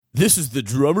This is the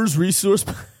Drummers Resource.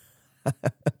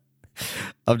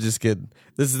 I'm just kidding.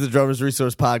 This is the Drummers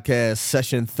Resource Podcast,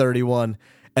 session 31.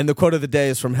 And the quote of the day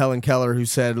is from Helen Keller, who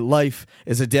said, "Life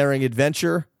is a daring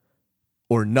adventure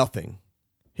or nothing."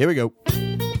 Here we go.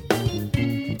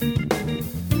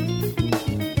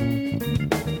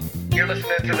 You're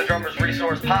listening to the Drummers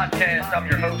Resource Podcast. I'm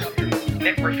your host,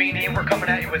 Nick Ruffini, and we're coming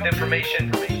at you with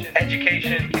information,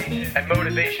 education, and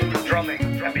motivation for drumming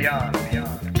and beyond.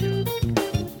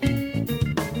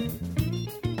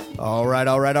 All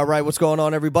right. What's going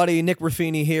on, everybody? Nick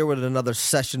Ruffini here with another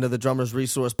session of the Drummers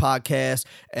Resource Podcast,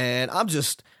 and I'm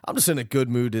just in a good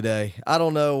mood today. I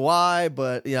don't know why,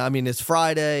 but yeah, I mean, it's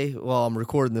Friday. Well, I'm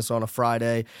recording this on a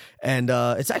Friday, and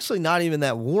it's actually not even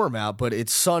that warm out, but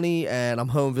it's sunny, and I'm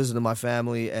home visiting my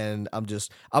family, and I'm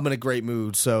in a great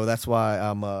mood. So that's why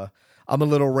I'm a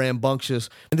little rambunctious.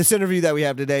 And this interview that we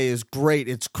have today is great.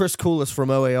 It's Chris Koulis from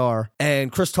OAR.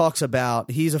 And Chris talks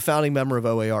about, he's a founding member of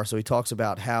OAR, so he talks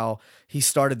about how he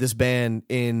started this band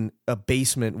in a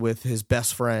basement with his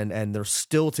best friend, and they're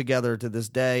still together to this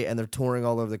day, and they're touring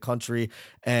all over the country.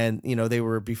 And, you know, they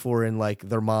were before in like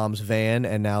their mom's van,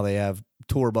 and now they have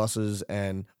tour buses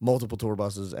and multiple tour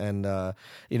buses and,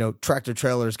 tractor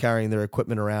trailers carrying their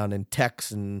equipment around, and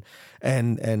techs and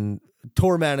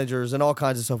tour managers and all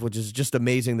kinds of stuff, which is just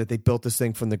amazing that they built this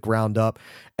thing from the ground up.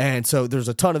 And so there's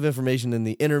a ton of information in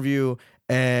the interview,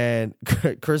 and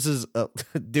Chris's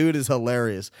dude is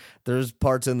hilarious. There's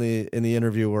parts in the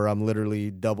interview where I'm literally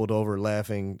doubled over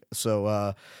laughing.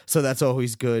 So that's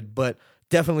always good, but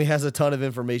definitely has a ton of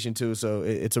information too, so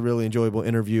it's a really enjoyable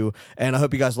interview, and I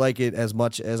hope you guys like it as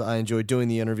much as I enjoyed doing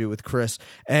the interview with Chris.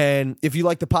 And if you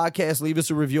like the podcast, leave us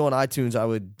a review on iTunes. I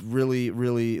would really,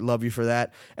 really love you for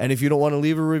that. And if you don't want to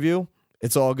leave a review,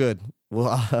 it's all good.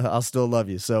 Well, I'll still love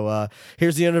you. So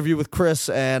here's the interview with Chris,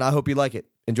 and I hope you like it.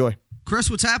 Enjoy. Chris,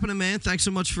 what's happening, man? Thanks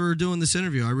so much for doing this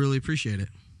interview. I really appreciate it.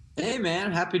 Hey, man.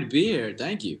 I'm happy to be here.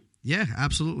 Thank you. Yeah,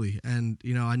 absolutely. And,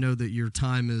 you know, I know that your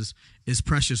time is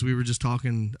precious. We were just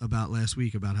talking about last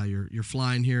week about how you're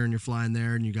flying here and you're flying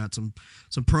there, and you got some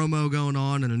promo going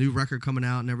on and a new record coming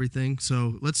out and everything.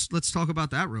 So let's talk about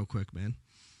that real quick, man.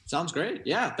 Sounds great.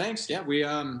 Yeah, thanks. Yeah, we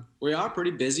are pretty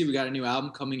busy. We got a new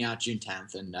album coming out June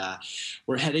 10th, and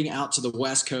we're heading out to the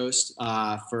West Coast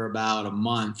for about a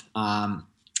month.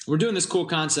 We're doing this cool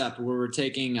concept where we're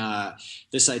taking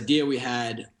this idea we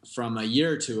had from a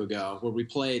year or two ago, where we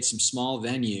played some small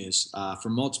venues for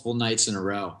multiple nights in a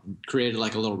row, and created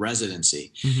like a little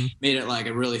residency, made it like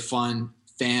a really fun,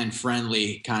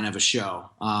 fan-friendly kind of a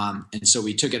show. And so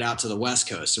we took it out to the West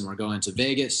Coast, and we're going to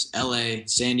Vegas, LA,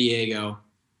 San Diego.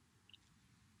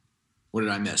 What did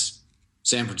I miss?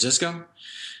 San Francisco.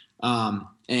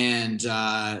 And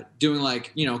doing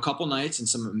like, a couple nights in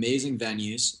some amazing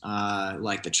venues,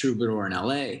 like the Troubadour in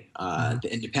LA, the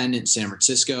Independent in San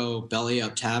Francisco, Belly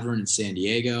Up Tavern in San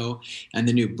Diego, and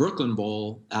the new Brooklyn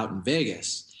Bowl out in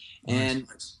Vegas. And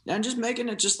just making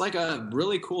it just like a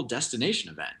really cool destination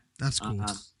event. That's cool.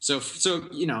 So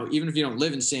even if you don't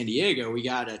live in San Diego, we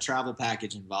got a travel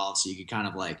package involved, so you could kind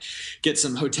of like get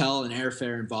some hotel and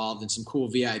airfare involved and some cool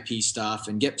VIP stuff,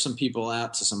 and get some people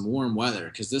out to some warm weather,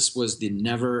 because this was the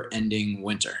never-ending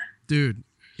winter. Dude,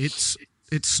 it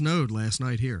snowed last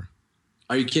night here.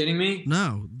 Are you kidding me?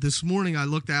 No. This morning I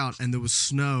looked out and there was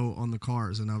snow on the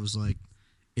cars, and I was like,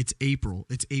 it's April.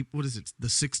 What is it? The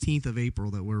 16th of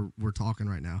April that we're talking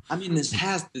right now. I mean, this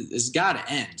got to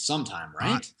end sometime,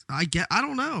 right? I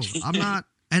don't know. I'm not.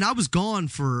 And I was gone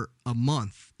for a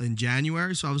month in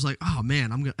January, so I was like, oh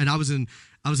man, and I was in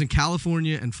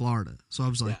California and Florida, so I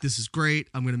was like, This is great.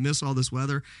 I'm gonna miss all this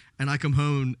weather. And I come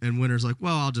home and winter's like,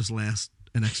 well, I'll just last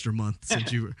an extra month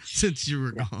since you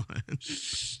were gone.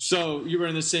 So you were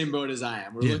in the same boat as I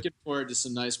am. We're looking forward to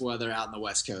some nice weather out on the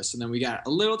West Coast, and then we got a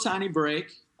little tiny break,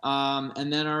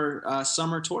 and then our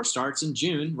summer tour starts in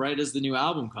June, right as the new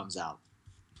album comes out.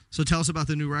 So tell us about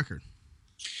the new record.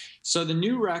 So the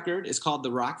new record is called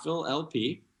the Rockville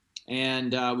LP,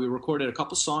 and we recorded a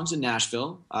couple songs in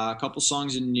Nashville, a couple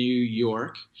songs in New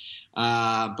York.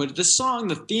 But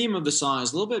the theme of the song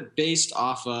is a little bit based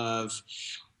off of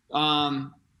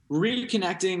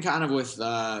reconnecting kind of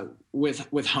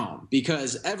with home,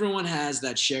 because everyone has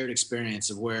that shared experience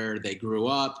of where they grew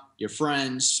up, your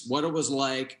friends, what it was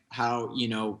like, how,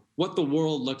 what the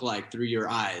world looked like through your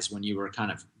eyes when you were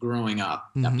kind of growing up,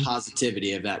 that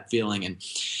positivity of that feeling. And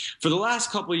for the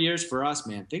last couple of years for us,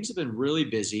 man, things have been really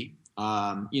busy.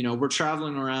 We're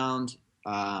traveling around,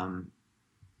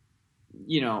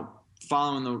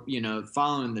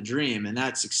 following the dream, and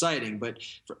that's exciting. But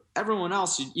for everyone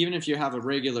else, even if you have a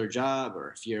regular job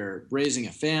or if you're raising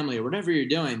a family or whatever you're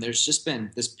doing, there's just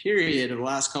been this period of the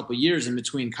last couple of years in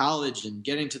between college and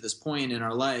getting to this point in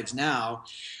our lives now,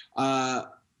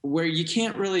 where you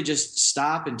can't really just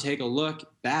stop and take a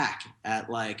look back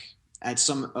at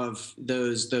some of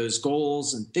those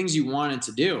goals and things you wanted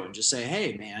to do and just say,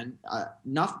 hey man,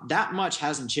 not that much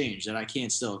hasn't changed that I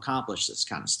can't still accomplish this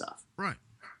kind of stuff. Right.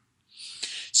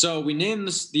 So we named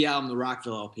the album the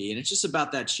Rockville LP, and it's just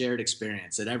about that shared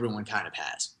experience that everyone kind of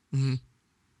has. Mm-hmm.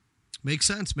 Makes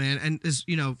sense, man. And as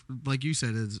you know, like you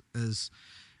said, as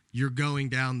you're going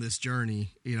down this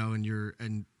journey,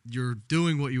 and you're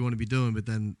doing what you want to be doing, but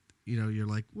then you're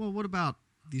like, well, what about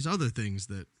these other things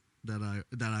that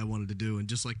I wanted to do, and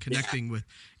just like connecting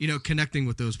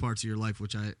with those parts of your life,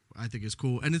 which I think is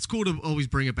cool, and it's cool to always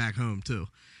bring it back home too.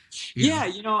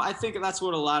 I think that's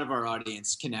what a lot of our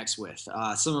audience connects with.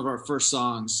 Some of our first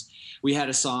songs, we had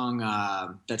a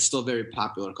song that's still very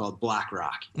popular called Black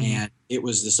Rock. Mm-hmm. And it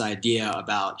was this idea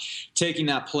about taking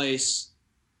that place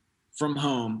from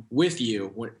home with you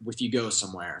go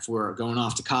somewhere. If we're going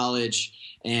off to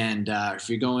college, and if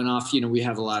you're going off, we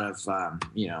have a lot of,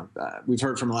 we've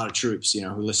heard from a lot of troops,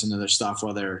 who listen to their stuff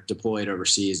while they're deployed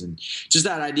overseas, and just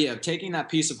that idea of taking that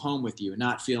piece of home with you and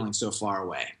not feeling so far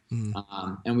away.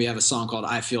 Mm. And we have a song called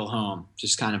I Feel Home,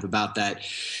 just kind of about that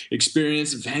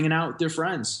experience of hanging out with your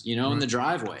friends, in the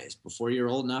driveways before you're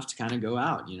old enough to kind of go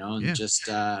out, and just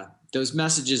those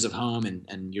messages of home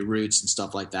and your roots and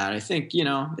stuff like that. I think,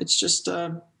 it's just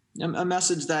a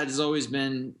message that has always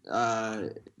been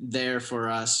there for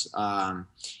us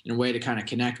in a way to kind of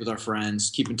connect with our friends,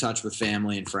 keep in touch with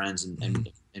family and friends,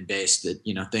 and base that,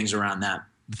 things around that.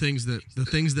 The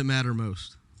things that matter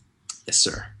most. Yes,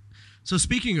 sir. So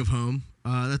speaking of home,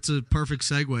 that's a perfect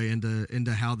segue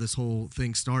into how this whole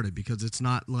thing started, because it's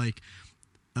not like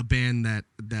a band that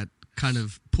kind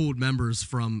of pulled members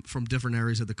from different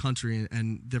areas of the country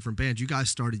and different bands. You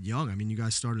guys started young. I mean, you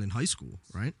guys started in high school,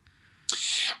 right?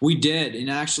 We did.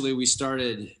 And actually we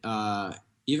started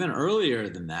even earlier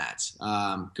than that,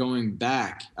 going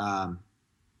back.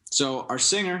 So our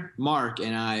singer, Mark,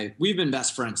 and I, we've been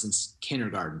best friends since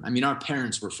kindergarten. I mean, our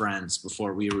parents were friends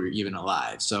before we were even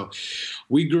alive. So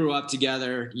we grew up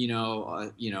together,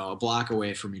 a block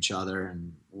away from each other,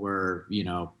 and we're,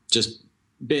 just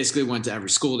basically went to every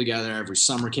school together, every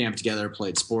summer camp together,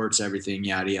 played sports, everything,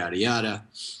 yada, yada, yada.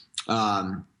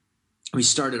 We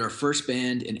started our first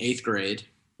band in 8th grade.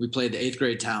 We played the 8th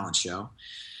grade talent show.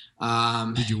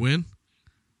 Did you win?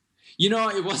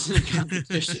 It wasn't a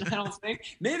competition, I don't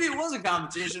think. Maybe it was a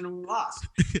competition and we lost.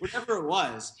 Whatever it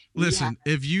was. Listen,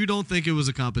 if you don't think it was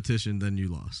a competition, then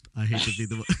you lost. I hate to be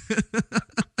the one.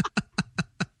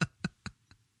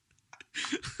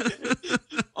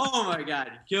 Oh, my God.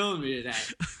 You're killing me today.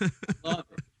 Love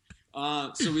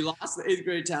it. So we lost the 8th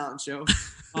grade talent show.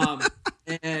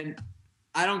 And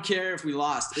I don't care if we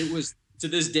lost. It was, to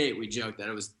this date, we joke that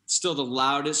it was still the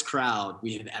loudest crowd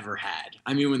we have ever had.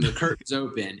 I mean, when the curtains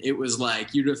opened, it was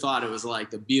like, you'd have thought it was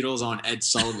like the Beatles on Ed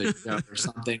Sullivan show or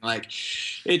something. Like,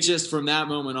 it just, from that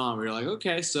moment on, we were like,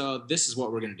 okay, so this is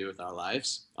what we're going to do with our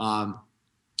lives.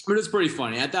 But it's pretty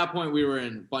funny. At that point, we were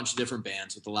in a bunch of different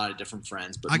bands with a lot of different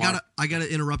friends. But I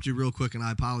gotta interrupt you real quick, and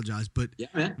I apologize. But yeah,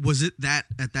 man. Was it that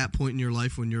at that point in your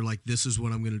life when you're like, this is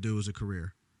what I'm going to do as a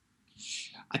career?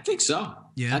 I think so.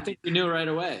 Yeah. I think we knew right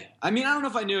away. I mean, I don't know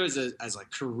if I knew as a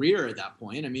career at that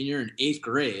point. I mean, you're in 8th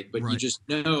grade, but you just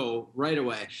know right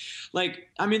away. Like,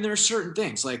 I mean, there are certain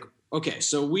things. Like, okay,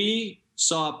 so we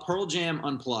saw Pearl Jam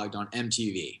Unplugged on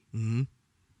MTV. Mm-hmm.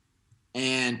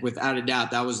 And without a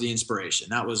doubt, that was the inspiration.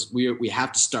 That was, we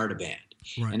have to start a band.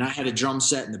 Right. And I had a drum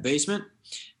set in the basement.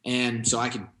 And so I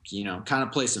could, kind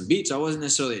of play some beats. I wasn't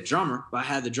necessarily a drummer, but I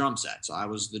had the drum set. So I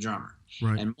was the drummer.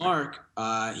 Right. And Mark,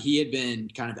 he had been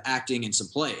kind of acting in some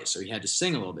plays. So he had to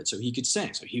sing a little bit so he could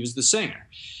sing. So he was the singer.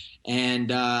 And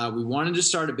we wanted to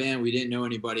start a band. We didn't know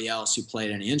anybody else who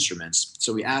played any instruments.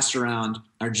 So we asked around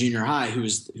our junior high who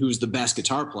was the best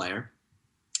guitar player,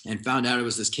 and found out it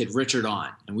was this kid, Richard On,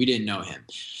 and we didn't know him.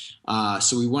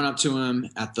 So we went up to him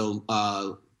at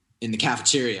in the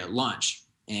cafeteria at lunch,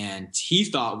 and he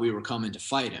thought we were coming to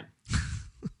fight him.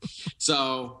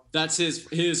 So that's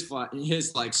his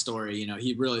like story.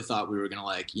 He really thought we were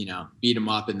gonna beat him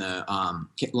up in the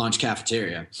lunch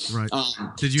cafeteria. Right.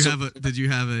 Did you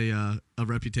have a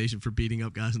reputation for beating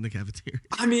up guys in the cafeteria?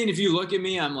 I mean, if you look at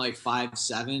me, I'm like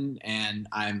 5'7", and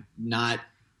I'm not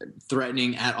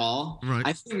threatening at all. Right.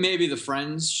 I think maybe the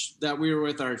friends that we were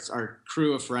with, our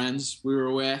crew of friends we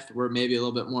were with, were maybe a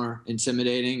little bit more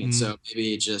intimidating. And so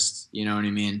maybe just, you know what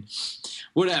I mean?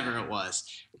 Whatever it was.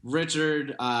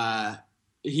 Richard,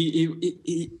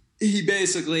 he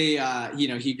basically,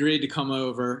 he agreed to come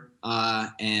over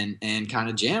and kind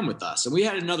of jam with us. And we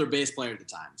had another bass player at the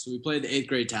time. So we played the 8th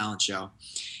grade talent show.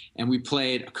 And we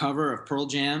played a cover of Pearl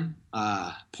Jam,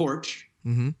 Porch.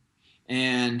 Mm-hmm.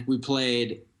 And we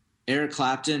played Eric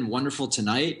Clapton, Wonderful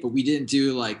Tonight, but we didn't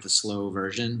do like the slow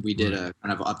version. We did a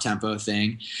kind of up-tempo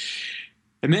thing.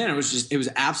 And man, it was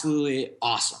absolutely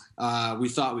awesome. We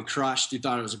thought we crushed. We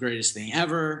thought it was the greatest thing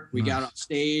ever. We got off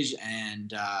stage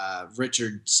and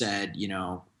Richard said,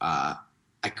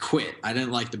 I quit. I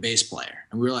didn't like the bass player.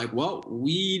 And we were like, well,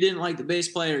 we didn't like the bass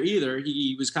player either.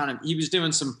 He was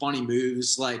doing some funny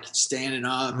moves, like standing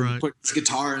up and putting his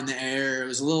guitar in the air. It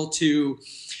was a little too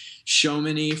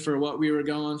showman-y for what we were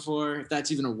going for, if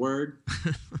that's even a word.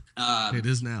 It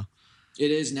is now. It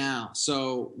is now.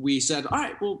 So we said, all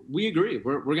right, well, we agree.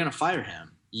 We're going to fire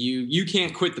him. You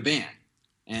can't quit the band.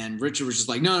 And Richard was just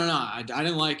like, no, I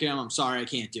didn't like him. I'm sorry, I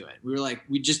can't do it. We were like,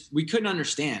 we couldn't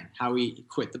understand how he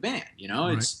quit the band. It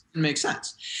didn't make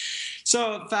sense.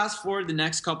 So fast forward the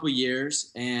next couple of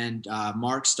years, and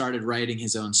Mark started writing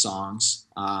his own songs.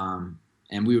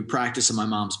 And we would practice in my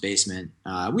mom's basement.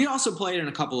 We also played in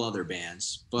a couple other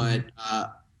bands, but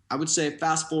I would say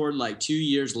fast forward like 2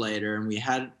 years later, and we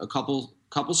had a couple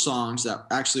songs that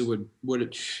actually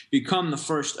would become the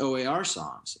first OAR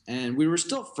songs. And we were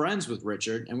still friends with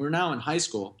Richard, and we're now in high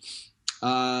school.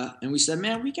 And we said,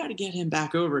 man, we got to get him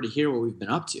back over to hear what we've been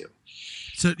up to.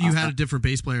 So you had a different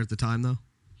bass player at the time, though?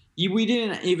 We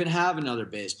didn't even have another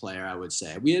bass player, I would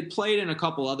say. We had played in a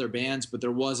couple other bands, but there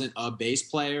wasn't a bass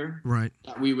player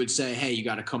that we would say, hey, you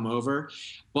got to come over.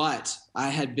 But I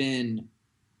had been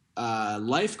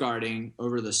lifeguarding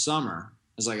over the summer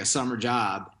as like a summer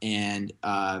job, and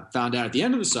found out at the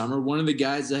end of the summer, one of the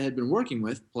guys that I had been working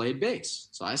with played bass.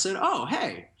 So I said, oh,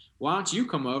 hey, why don't you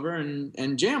come over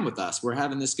and jam with us? We're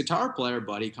having this guitar player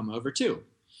buddy come over too.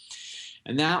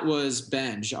 And that was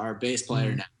Benj, our bass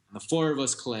player now. The 4 of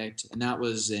us clicked, and that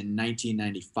was in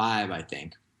 1995, I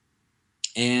think.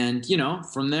 And,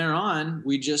 from there on,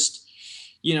 we just,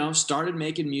 started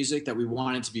making music that we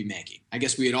wanted to be making. I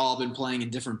guess we had all been playing in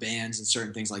different bands and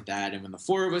certain things like that. And when the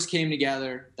 4 of us came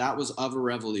together, that was Of a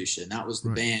Revolution. That was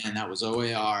the band. That was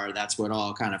OAR. That's what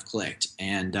all kind of clicked.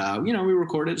 And, we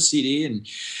recorded a CD. And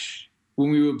when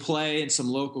we would play in some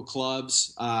local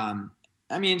clubs,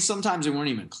 sometimes they weren't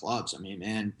even clubs.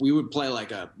 We would play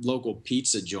like a local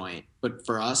pizza joint. But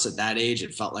for us at that age,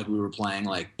 it felt like we were playing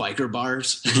like biker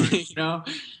bars,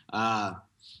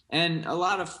 and a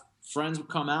lot of friends would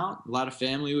come out. A lot of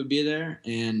family would be there.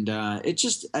 And it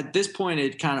just, at this point,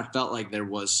 it kind of felt like there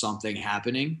was something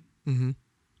happening. Mm-hmm.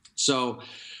 So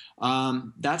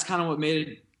that's kind of what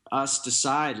made us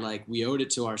decide like we owed it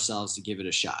to ourselves to give it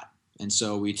a shot. And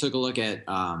so we took a look at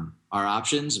our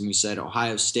options, and we said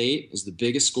Ohio State is the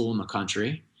biggest school in the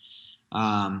country.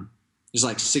 There's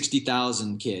like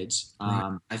 60,000 kids.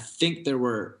 I think there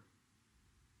were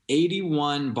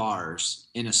 81 bars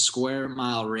in a square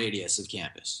mile radius of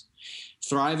campus.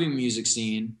 Thriving music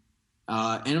scene.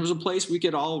 And it was a place we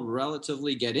could all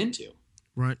relatively get into.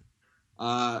 Right.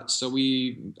 So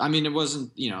it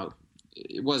wasn't,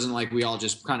 it wasn't like we all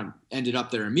just kind of ended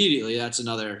up there immediately. That's a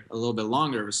little bit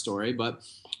longer of a story, but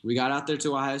we got out there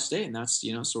to Ohio State, and that's,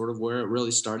 sort of where it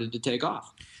really started to take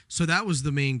off. So that was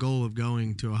the main goal of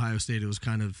going to Ohio State. It was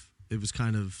kind of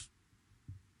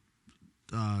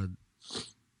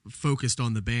focused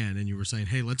on the band, and you were saying,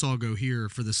 hey, let's all go here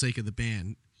for the sake of the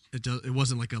band. It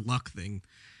wasn't like a luck thing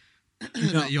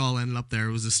that you all ended up there.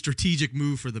 It was a strategic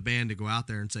move for the band to go out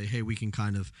there and say, hey, we can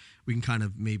kind of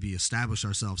maybe establish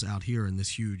ourselves out here in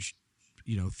this huge,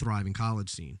 thriving college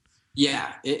scene.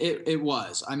 Yeah, it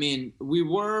was. We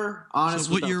were honest.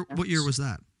 So what year was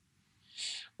that?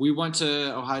 We went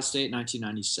to Ohio State in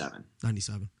 1997.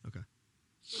 97, okay.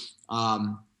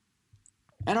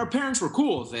 And our parents were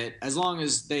cool with it as long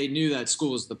as they knew that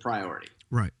school was the priority.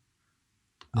 Right.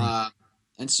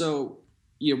 And so,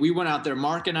 we went out there.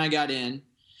 Mark and I got in,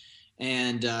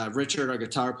 and Richard, our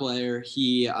guitar player,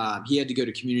 he had to go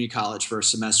to community college for a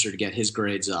semester to get his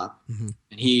grades up. Mm-hmm.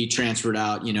 And he transferred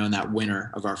out, in that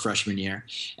winter of our freshman year.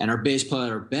 And our bass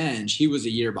player, Benj, he was a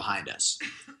year behind us.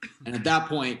 And at that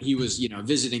point, he was,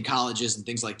 visiting colleges and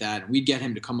things like that. And we'd get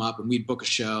him to come up, and we'd book a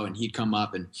show, and he'd come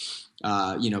up and,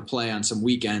 play on some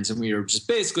weekends. And we were just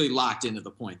basically locked into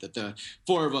the point that the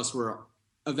 4 of us were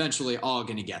eventually all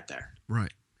going to get there.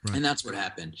 Right. Right. And that's what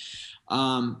happened.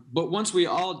 But once we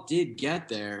all did get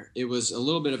there, it was a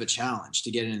little bit of a challenge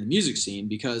to get into the music scene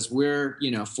because we're,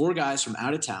 4 guys from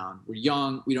out of town. We're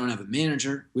young. We don't have a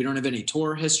manager. We don't have any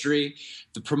tour history.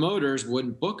 The promoters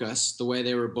wouldn't book us the way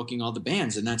they were booking all the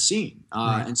bands in that scene.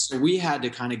 Right. And so we had to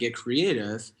kind of get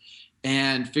creative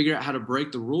and figure out how to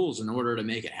break the rules in order to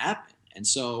make it happen. And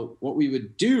so what we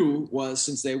would do was,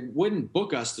 since they wouldn't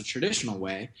book us the traditional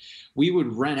way, we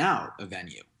would rent out a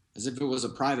venue as if it was a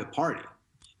private party.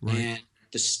 Right. And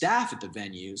the staff at the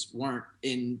venues weren't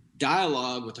in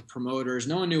dialogue with the promoters.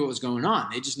 No one knew what was going on.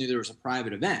 They just knew there was a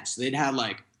private event. So they'd have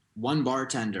like one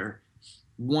bartender,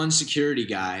 one security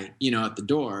guy, at the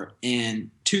door,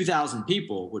 and 2,000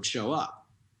 people would show up.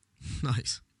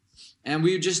 Nice. And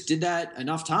we just did that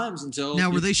enough times until...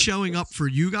 Now, were they showing up for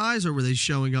you guys, or were they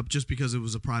showing up just because it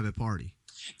was a private party?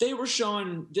 They were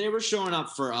showing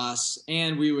up for us,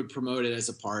 and we would promote it as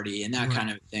a party and that kind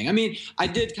of thing. I mean, I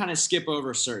did kind of skip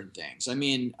over certain things. I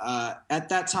mean, at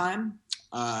that time,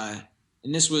 and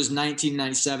this was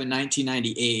 1997,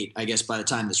 1998, I guess, by the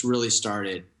time this really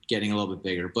started getting a little bit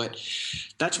bigger. But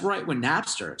that's right when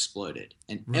Napster exploded,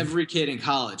 and every kid in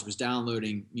college was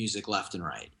downloading music left and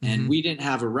right. And we didn't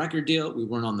have a record deal. We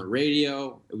weren't on the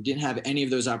radio. We didn't have any of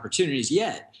those opportunities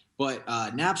yet. But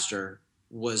Napster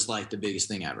was like the biggest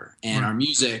thing ever. And our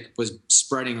music was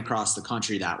spreading across the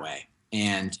country that way.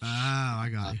 And I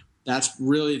got you. That's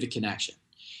really the connection.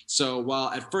 So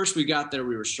while at first we got there,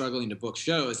 we were struggling to book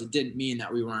shows, it didn't mean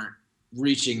that we weren't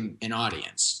reaching an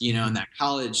audience, and that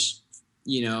college,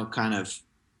 kind of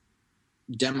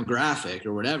demographic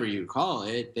or whatever you call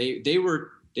it, they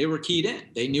were keyed in.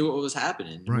 They knew what was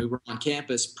happening. Right. We were on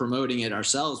campus promoting it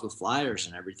ourselves with flyers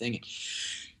and everything.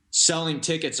 Selling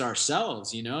tickets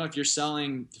ourselves, if you're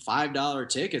selling $5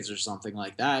 tickets or something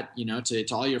like that, to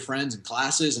all your friends and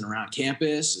classes and around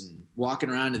campus and walking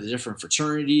around to the different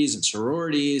fraternities and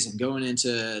sororities and going into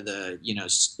the,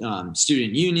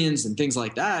 student unions and things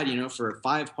like that, for a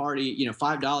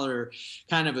 $5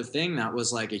 kind of a thing that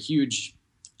was like a huge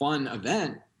fun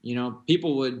event,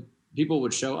 people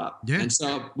would show up. Yeah. And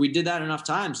so we did that enough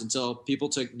times until people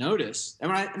took notice. And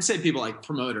when I say people, like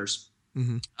promoters,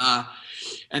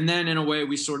 and then in a way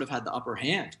we sort of had the upper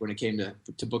hand when it came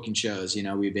to booking shows.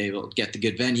 We'd be able to get the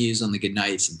good venues on the good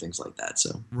nights and things like that.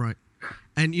 So right.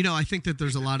 And I think that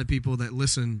there's a lot of people that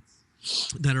listen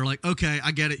that are like, okay,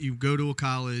 I get it. You go to a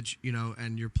college,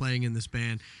 and you're playing in this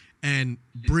band, and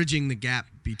bridging the gap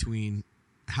between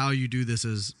how you do this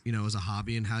as a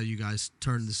hobby and how you guys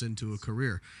turn this into a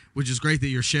career, which is great that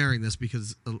you're sharing this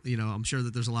because I'm sure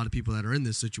that there's a lot of people that are in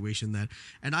this situation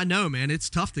and I know, man, it's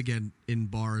tough to get in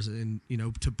bars and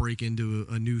to break into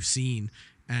a new scene.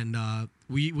 And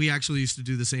we actually used to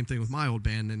do the same thing with my old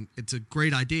band, and it's a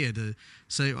great idea to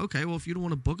say, okay, well, if you don't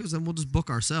want to book us, then we'll just book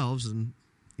ourselves, and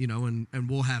and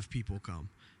we'll have people come.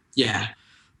 Yeah.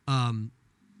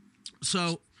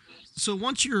 So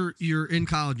once you're in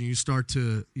college and you start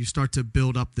to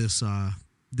build up this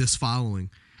following,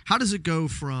 how does it go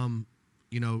from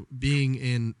being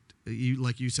in,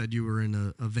 like you said, you were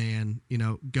in a van,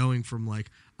 going from like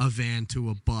a van to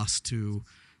a bus to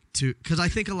because I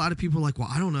think a lot of people are like, well,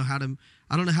 I don't know how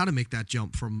to make that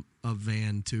jump from a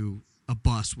van to a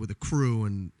bus with a crew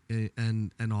and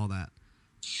all that.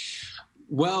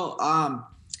 Well,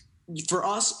 for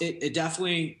us, it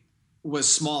definitely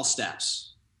was small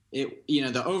steps.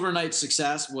 The overnight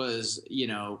success was,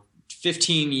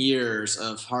 15 years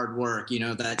of hard work,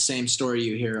 that same story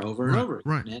you hear over and over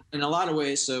again. Right. In a lot of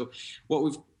ways. So what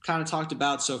we've kind of talked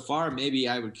about so far, maybe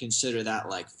I would consider that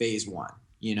like phase 1,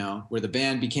 where the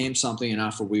band became something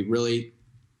enough where we really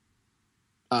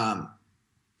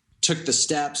took the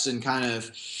steps and kind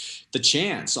of the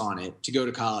chance on it to go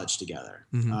to college together.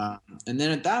 And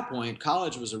then at that point,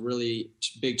 college was a really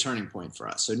big turning point for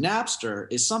us. So Napster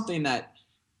is something that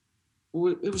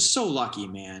it was so lucky,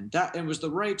 man. That it was the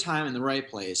right time and the right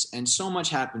place, and so much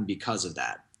happened because of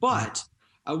that. But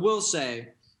I will say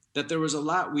that there was a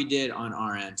lot we did on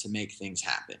our end to make things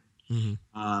happen.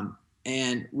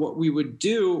 And what we would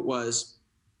do was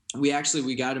we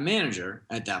got a manager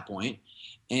at that point,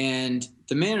 and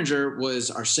the manager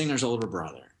was our singer's older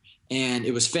brother. And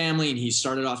it was family, and he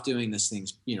started off doing this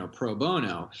things, pro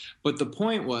bono. But the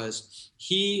point was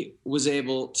he was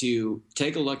able to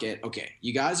take a look at, okay,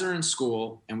 you guys are in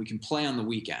school and we can play on the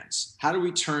weekends. How do we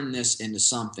turn this into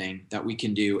something that we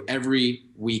can do every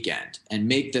weekend and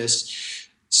make this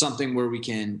something where we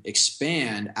can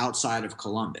expand outside of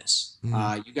Columbus?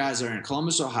 You guys are in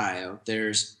Columbus, Ohio.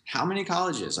 There's how many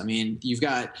colleges? I mean, you've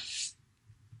got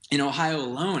in Ohio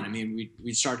alone, I mean,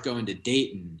 we'd start going to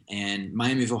Dayton and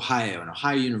Miami of Ohio and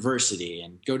Ohio University,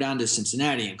 and go down to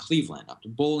Cincinnati and Cleveland, up to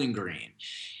Bowling Green.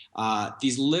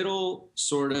 These little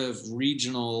sort of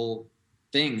regional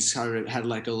things had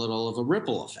like a little of a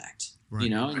ripple effect, Right. you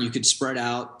know, and you could spread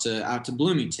out to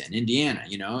Bloomington, Indiana,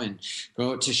 you know, and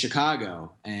go to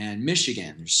Chicago and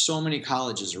Michigan. There's so many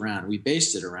colleges around. We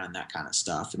based it around that kind of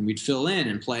stuff, and we'd fill in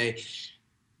and play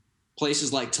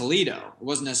places like Toledo. It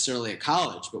wasn't necessarily a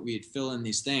college, but we'd fill in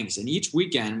these things. And each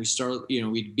weekend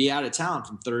we'd be out of town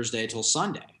from Thursday till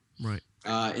Sunday. Right.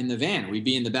 In the van. We'd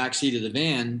be in the back seat of the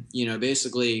van, you know,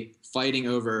 basically fighting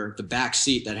over the back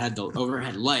seat that had the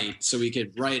overhead light so we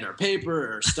could write our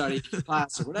paper or study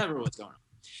class or whatever was going on.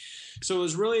 So it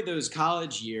was really those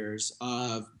college years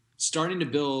of starting to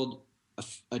build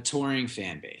a touring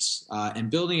fan base and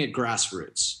building it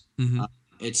grassroots. Mm-hmm.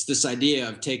 It's this idea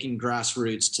of taking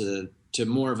grassroots to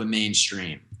more of a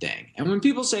mainstream thing. And when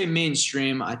people say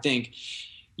mainstream, I think,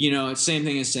 you know, it's the same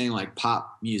thing as saying like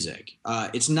pop music.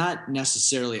 It's not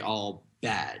necessarily all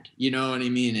bad. You know what I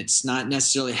mean? It's not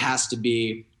necessarily has to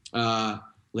be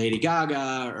Lady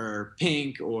Gaga or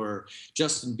Pink or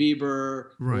Justin Bieber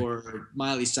Right. or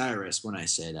Miley Cyrus when I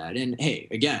say that. And hey,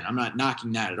 again, I'm not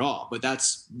knocking that at all, but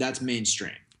that's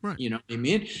mainstream. Right. You know what I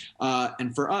mean?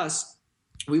 And for us,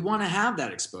 we want to have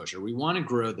that exposure. We want to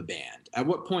grow the band. At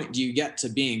what point do you get to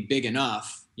being big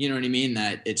enough, you know what I mean,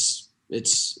 that it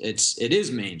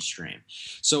is mainstream?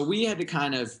 So we had to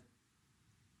kind of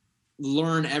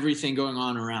learn everything going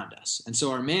on around us. And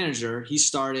so our manager, he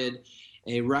started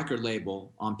a record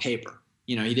label on paper.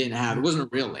 You know, it wasn't a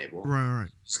real label. Right.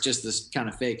 It's just this kind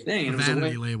of fake thing. A And it was a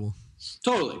vanity way, label.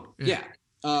 totally. Yeah.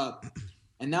 Yeah.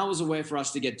 And that was a way for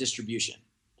us to get distribution.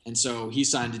 And so he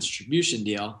signed a distribution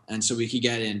deal, and so we could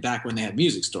get in back when they had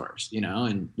music stores, you know,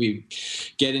 and we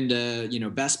get into, you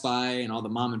know, Best Buy and all the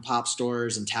mom and pop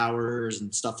stores and towers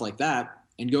and stuff like that,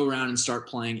 and go around and start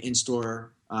playing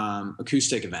in-store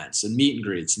acoustic events and meet and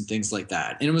greets and things like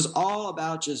that. And it was all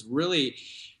about just really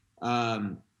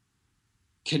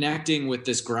connecting with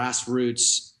this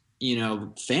grassroots, you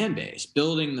know, fan base,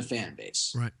 building the fan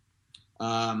base. Right.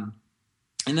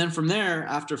 And then from there,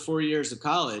 after 4 years of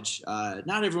college,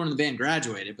 not everyone in the band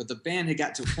graduated, but the band had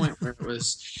got to a point where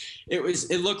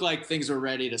it looked like things were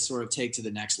ready to sort of take to the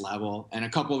next level. And a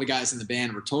couple of the guys in the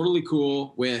band were totally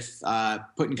cool with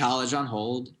putting college on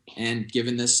hold and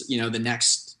giving this, you know, the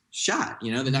next shot,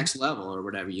 you know, the next level or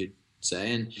whatever you'd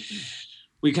say. And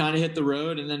we kind of hit the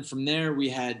road. And then from there, we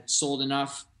had sold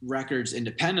enough records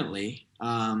independently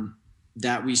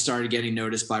that we started getting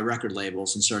noticed by record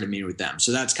labels and started meeting with them.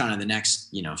 So that's kind of the next,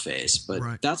 you know, phase. But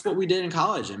Right. That's what we did in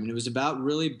college. I mean, it was about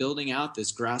really building out this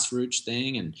grassroots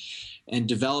thing and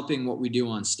developing what we do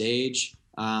on stage.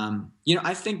 You know,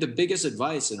 I think the biggest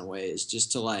advice in a way is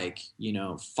just to, like, you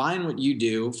know, find what you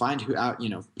do, find who out, you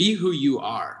know, be who you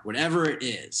are, whatever it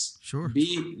is. Sure.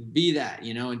 Be that,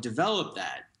 you know, and develop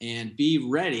that and be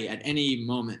ready at any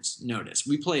moment's notice.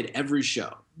 We played every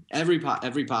show, every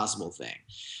possible thing.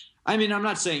 I mean, I'm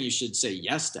not saying you should say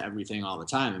yes to everything all the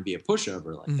time and be a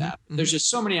pushover like that. But there's just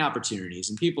so many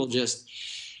opportunities, and people just,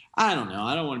 I don't know.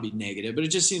 I don't want to be negative, but it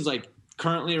just seems like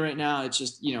currently right now, it's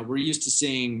just, you know, we're used to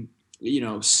seeing, you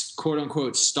know, quote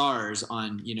unquote stars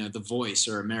on, you know, The Voice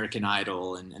or American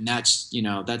Idol. And that's, you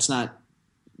know, that's not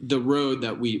the road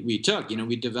that we took. You know,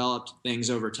 we developed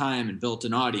things over time and built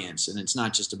an audience, and it's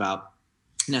not just about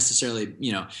necessarily,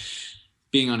 you know,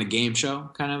 being on a game show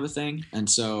kind of a thing. And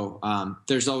so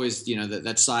there's always, you know,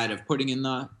 that side of putting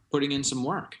in some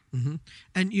work. Mm-hmm.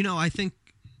 And, you know, I think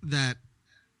that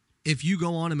if you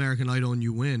go on American Idol and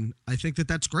you win, I think that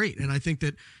that's great. And I think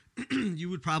that you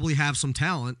would probably have some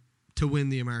talent to win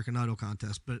the American Idol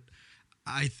contest. But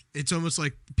it's almost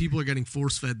like people are getting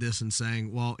force-fed this and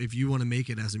saying, well, if you want to make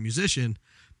it as a musician,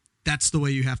 that's the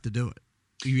way you have to do it.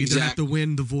 You either have to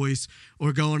win The Voice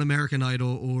or go on American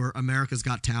Idol or America's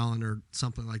Got Talent or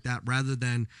something like that, rather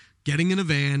than getting in a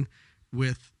van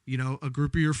with, you know, a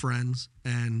group of your friends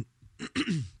and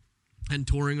and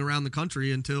touring around the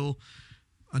country until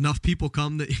enough people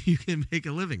come that you can make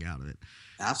a living out of it.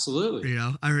 Absolutely. You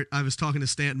know, I was talking to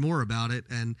Stanton Moore about it,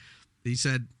 and he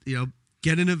said, you know,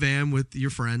 get in a van with your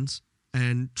friends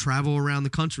and travel around the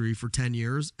country for 10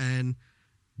 years and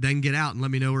then get out and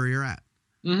let me know where you're at.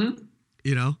 Mm-hmm.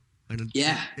 You know, and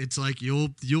yeah, it's like you'll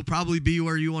probably be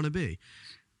where you want to be,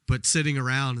 but sitting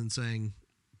around and saying,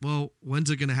 well,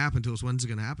 when's it going to happen to us? When's it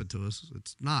going to happen to us?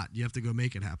 It's not. You have to go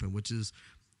make it happen, which is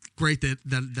great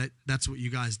that's what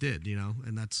you guys did, you know,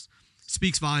 and that's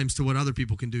speaks volumes to what other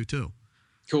people can do too.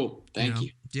 Cool. Thank you.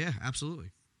 Yeah,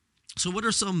 absolutely. So what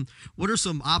are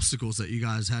some obstacles that you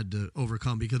guys had to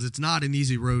overcome, because it's not an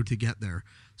easy road to get there?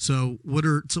 So what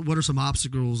are some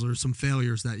obstacles or some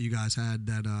failures that you guys had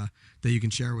that you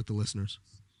can share with the listeners?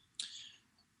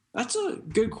 That's a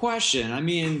good question. I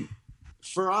mean,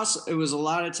 for us, it was a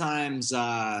lot of times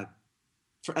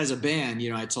as a band,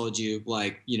 I told you,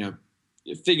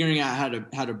 figuring out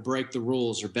how to break the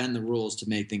rules or bend the rules to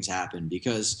make things happen,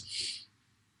 because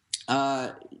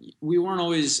we weren't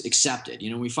always accepted.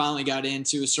 We finally got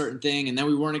into a certain thing, and then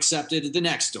we weren't accepted at the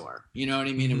next door. You know what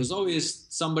I mean? Mm-hmm. It was always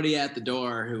somebody at the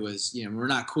door who was, we're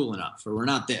not cool enough, or we're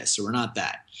not this, or we're not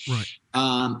that. Right.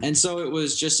 And so it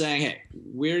was just saying, hey,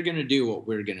 we're going to do what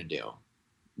we're going to do,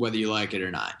 whether you like it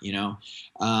or not,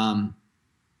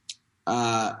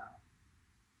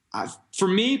 for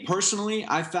me personally,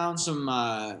 I found some,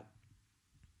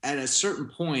 at a certain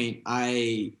point,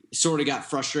 I sort of got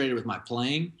frustrated with my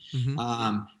playing,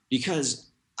 mm-hmm. Because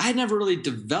I had never really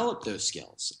developed those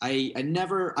skills. I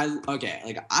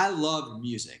love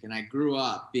music, and I grew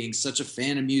up being such a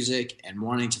fan of music and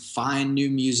wanting to find new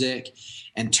music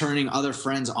and turning other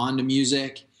friends onto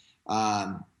music.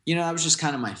 That was just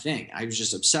kind of my thing. I was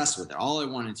just obsessed with it. All I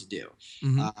wanted to do.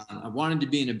 Mm-hmm. I wanted to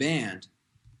be in a band,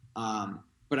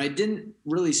 but I didn't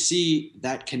really see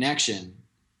that connection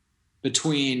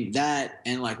between that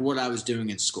and like what I was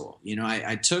doing in school.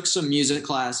 I took some music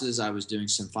classes. I was doing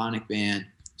symphonic band,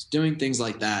 doing things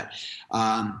like that.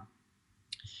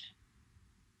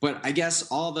 But I guess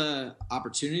all the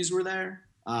opportunities were there.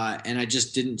 And I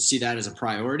just didn't see that as a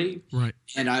priority. Right.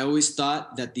 And I always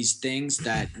thought that these things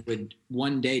that would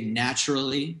one day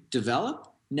naturally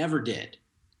develop never did.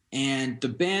 And the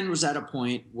band was at a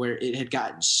point where it had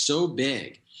gotten so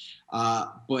big,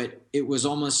 but it was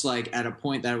almost like at a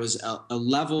point that it was a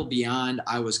level beyond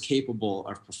I was capable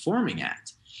of performing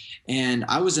at. And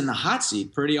I was in the hot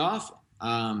seat pretty often.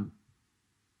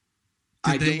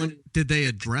 Did they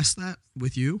address that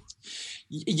with you?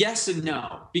 Yes and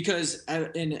no, because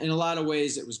in a lot of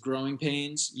ways it was growing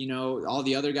pains. All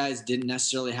the other guys didn't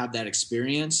necessarily have that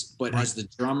experience, but right. As the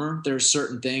drummer, there are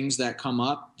certain things that come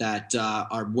up that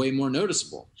are way more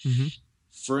noticeable. Mm-hmm.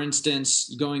 For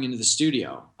instance, going into the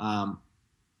studio,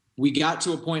 we got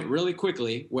to a point really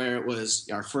quickly where it was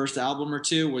our first album or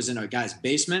two was in a guy's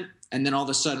basement. And then all of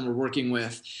a sudden we're working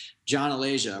with John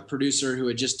Alasia, a producer who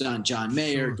had just done John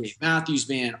Mayer, Sure. Dave Matthews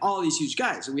Band, all these huge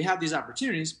guys. So we have these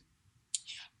opportunities,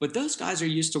 but those guys are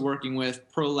used to working with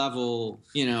pro level,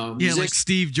 musicians. Yeah, like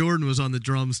Steve Jordan was on the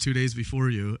drums 2 days before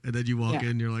you, and then you walk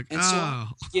in, you're like, and oh.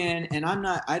 So, again, and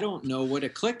I don't know what a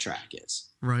click track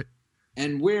is. Right.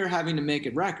 And we're having to make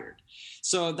a record.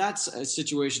 So that's a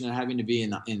situation of having to be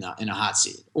in a hot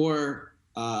seat, or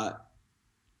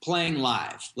playing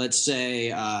live. Let's say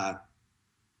a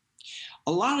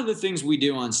lot of the things we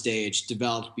do on stage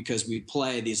developed because we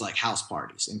play these like house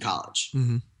parties in college.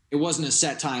 Mm-hmm. It wasn't a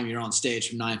set time. You're on stage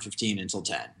from 9:15 until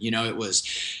 10. It was,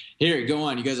 here, go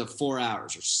on. You guys have 4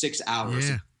 hours or 6 hours.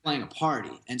 Yeah. Playing a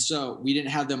party. And so we didn't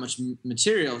have that much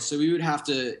material, so we would have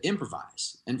to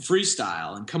improvise and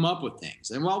freestyle and come up with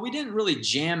things. And while we didn't really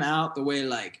jam out the way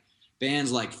like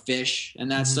bands like Fish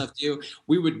and that mm-hmm. stuff do,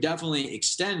 we would definitely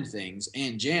extend things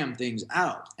and jam things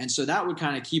out. And so that would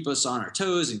kind of keep us on our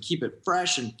toes and keep it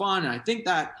fresh and fun. And I think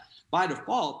that by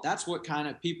default, that's what kind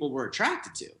of people were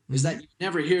attracted to, is that you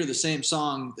never hear the same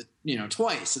song,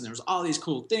 twice. And there's all these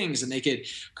cool things, and they could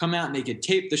come out and they could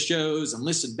tape the shows and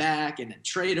listen back and then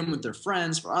trade them with their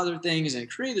friends for other things and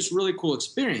create this really cool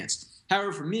experience.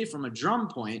 However, for me, from a drum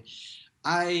point,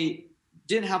 I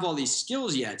didn't have all these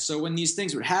skills yet. So when these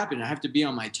things would happen, I have to be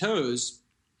on my toes.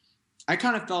 I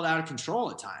kind of felt out of control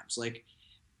at times. Like,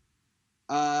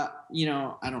 I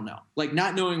don't know, like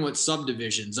not knowing what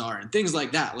subdivisions are and things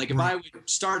like that. Like if I would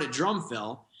start a drum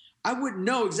fill, I wouldn't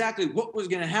know exactly what was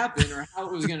going to happen or how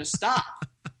it was going to stop.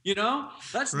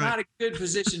 That's not a good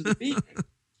position to be in.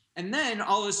 And then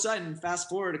all of a sudden, fast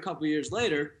forward a couple years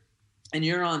later, and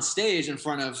you're on stage in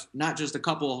front of not just a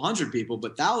couple hundred people,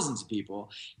 but thousands of people.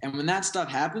 And when that stuff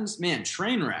happens, man,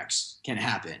 train wrecks can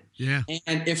happen. Yeah.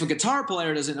 And if a guitar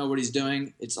player doesn't know what he's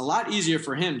doing, it's a lot easier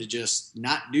for him to just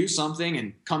not do something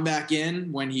and come back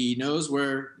in when he knows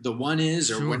where the one is,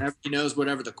 or whenever he knows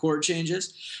whatever the chord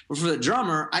changes. But for the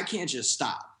drummer, I can't just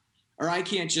stop. Or I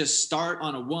can't just start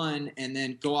on a one and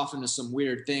then go off into some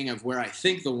weird thing of where I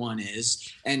think the one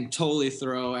is and totally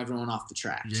throw everyone off the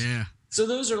tracks. Yeah. So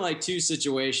those are like two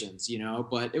situations,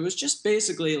 but it was just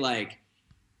basically like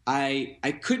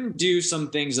I couldn't do some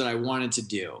things that I wanted to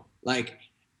do. Like,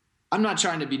 I'm not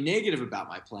trying to be negative about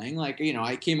my playing. Like,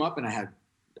 I came up and I had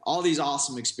all these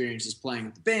awesome experiences playing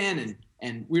with the band,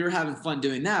 and we were having fun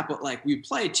doing that. But like, we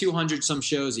play 200 some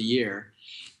shows a year,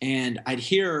 and I'd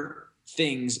hear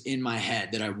things in my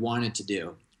head that I wanted to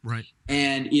do. Right.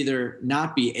 And either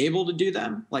not be able to do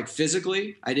them, like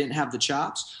physically, I didn't have the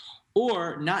chops,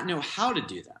 or not know how to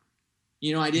do them.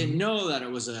 You know, I didn't know that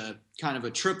it was a kind of a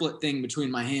triplet thing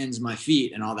between my hands and my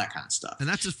feet and all that kind of stuff. And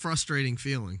that's a frustrating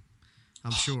feeling,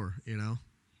 I'm sure, you know?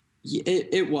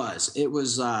 It was,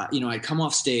 you know, I'd come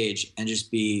off stage and just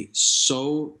be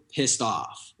so pissed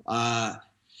off.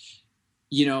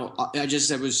 You know, I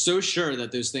was so sure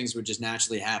that those things would just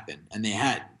naturally happen, and they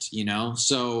hadn't, you know?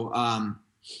 So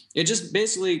it just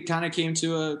basically kind of came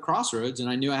to a crossroads, and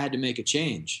I knew I had to make a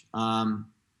change.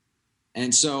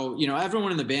 And so, you know,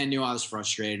 everyone in the band knew I was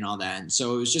frustrated and all that. And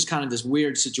so it was just kind of this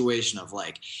weird situation of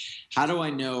like, how do I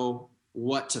know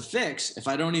what to fix if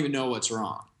I don't even know what's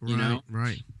wrong, you know?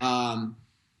 Right.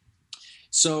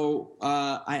 So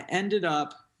I ended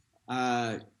up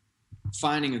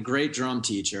finding a great drum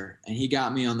teacher, and he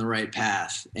got me on the right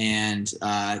path. And,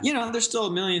 you know, there's still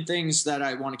a million things that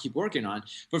I want to keep working on.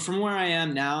 But from where I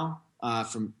am now,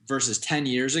 from versus 10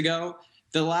 years ago,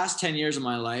 the last 10 years of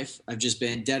my life, I've just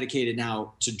been dedicated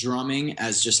now to drumming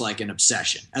as just like an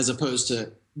obsession, as opposed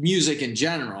to music in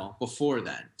general before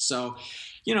then. So,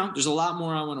 you know, there's a lot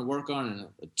more I want to work on, and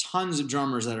tons of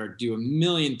drummers that do a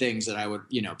million things that I would,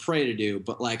 you know, pray to do.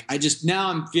 But like, now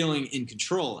I'm feeling in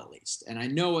control at least, and I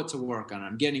know what to work on.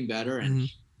 I'm getting better and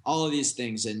all of these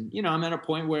things. And, you know, I'm at a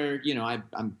point where, you know,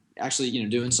 I'm actually, you know,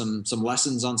 doing some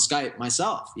lessons on Skype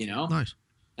myself, you know. Nice.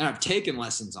 And I've taken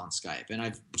lessons on Skype, and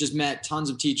I've just met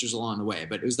tons of teachers along the way.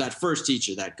 But it was that first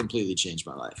teacher that completely changed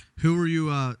my life. Who were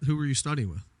you studying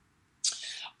with?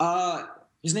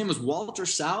 His name was Walter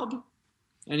Saub,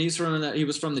 and he was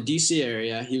from the DC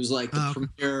area. He was like the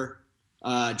premier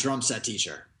drum set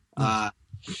teacher.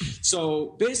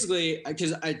 So basically,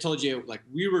 because I told you, like,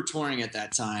 we were touring at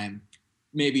that time,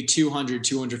 maybe 200,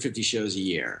 250 shows a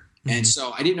year. And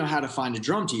so I didn't know how to find a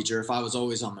drum teacher if I was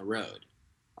always on the road.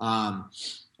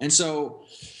 And so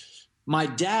my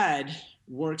dad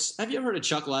works. Have you ever heard of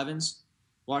Chuck Levins,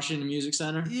 Washington Music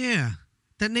Center? Yeah.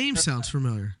 That name sounds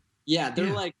familiar. Yeah.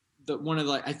 They're like one of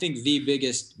I think the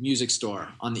biggest music store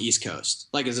on the East Coast,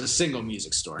 like as a single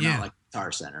music store, not like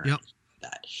Guitar Center. Or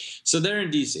that. So they're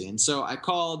in DC. And so I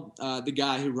called, the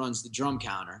guy who runs the drum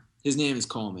counter. His name is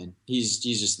Coleman. He's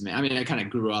just the man. I mean, I kind of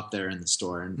grew up there in the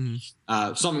store, and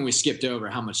something we skipped over,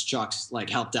 how much Chuck's like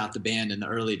helped out the band in the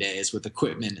early days with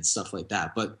equipment and stuff like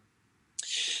that. But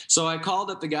so I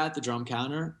called up the guy at the drum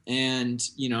counter, and,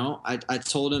 you know, I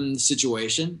told him the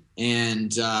situation,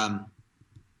 and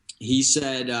he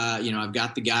said, you know, I've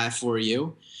got the guy for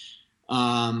you.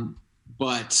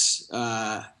 But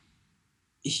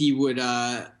he would,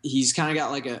 he's kind of got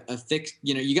like a thick,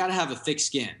 you know, you got to have a thick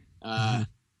skin.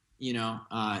 You know,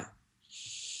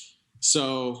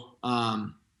 so,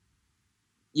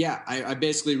 yeah, I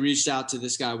basically reached out to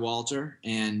this guy, Walter,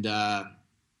 and, oh,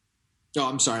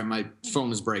 I'm sorry, my phone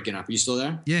was breaking up. Are you still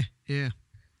there? Yeah. Can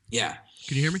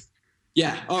you hear me?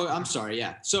 Yeah. Oh, I'm sorry.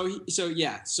 Yeah.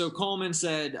 So Coleman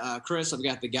said, Chris, I've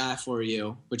got the guy for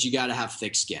you, but you got to have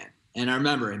thick skin. And I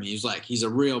remember him. He was like, he's a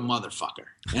real motherfucker.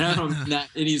 And I don't mean that,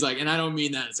 and he's like, and I don't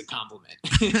mean that as a compliment.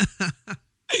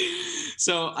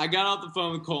 So I got off the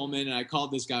phone with Coleman, and I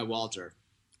called this guy Walter,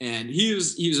 and he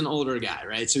was an older guy,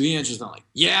 right? So he answers, I'm like,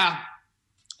 yeah.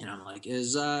 And I'm like,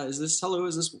 is this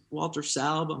Walter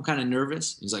Saub? I'm kind of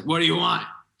nervous. He's like, what do you want?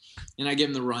 And I give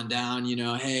him the rundown, you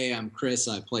know, hey, I'm Chris.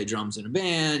 I play drums in a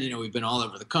band. You know, we've been all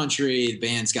over the country. The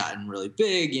band's gotten really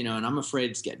big, you know, and I'm afraid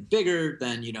it's getting bigger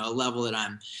than, you know, a level that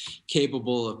I'm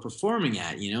capable of performing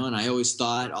at, you know. And I always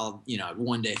thought I'll, you know,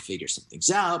 one day figure some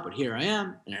things out, but here I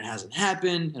am, and it hasn't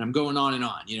happened, and I'm going on,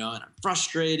 you know, and I'm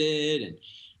frustrated, and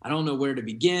I don't know where to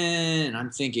begin. And I'm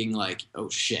thinking like, oh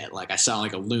shit, like I sound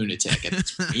like a lunatic at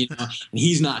this point, you know, and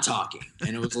he's not talking.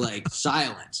 And it was like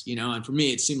silence, you know, and for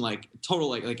me, it seemed like total,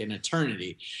 like an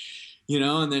eternity, you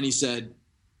know? And then he said,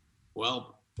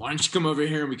 well, why don't you come over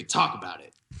here and we can talk about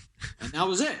it? And that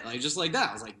was it. Like, just like that.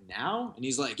 I was like, now? And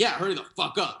he's like, yeah, hurry the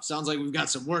fuck up. Sounds like we've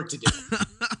got some work to do.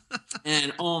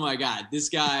 And oh my God, this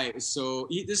guy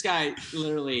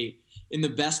literally, in the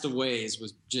best of ways,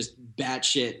 was just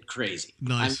batshit crazy.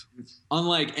 Nice.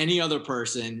 Unlike any other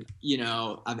person, you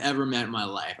know, I've ever met in my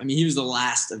life. I mean, he was the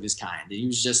last of his kind. And he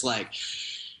was just like,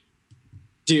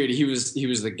 dude, he was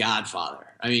the Godfather.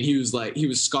 I mean, he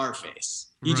was Scarface.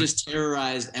 He just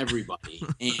terrorized everybody,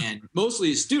 and mostly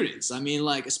his students. I mean,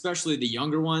 like, especially the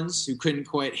younger ones who couldn't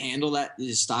quite handle that,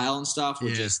 his style and stuff, were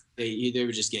just, they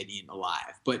were just getting eaten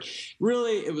alive. But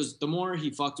really, it was the more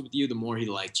he fucked with you, the more he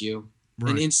liked you.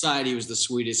 Right. And inside, he was the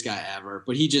sweetest guy ever.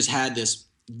 But he just had this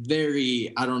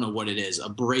very, I don't know what it is,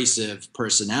 abrasive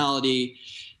personality.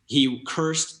 He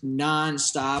cursed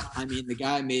nonstop. I mean, the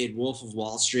guy made Wolf of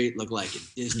Wall Street look like a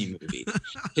Disney movie.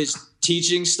 His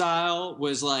teaching style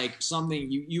was like something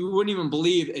you wouldn't even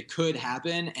believe it could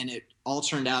happen, and it all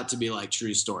turned out to be like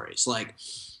true stories. Like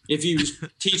if you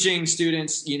teaching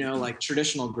students, like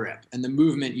traditional grip and the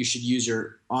movement, you should use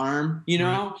your arm,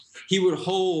 he would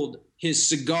hold his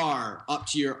cigar up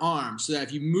to your arm so that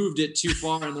if you moved it too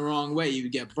far in the wrong way, you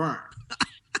would get burned.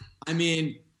 I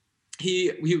mean,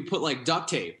 he would put like duct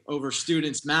tape over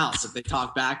students' mouths if they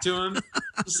talk back to him,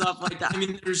 stuff like that. I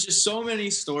mean, there's just so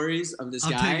many stories of this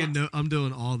guy. I'm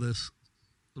doing all this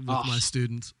with my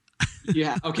students.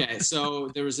 Yeah. Okay.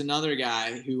 So there was another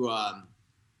guy who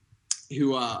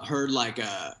heard like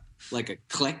a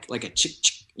click, like a chick,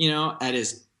 at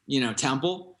his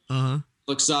temple. Uh-huh.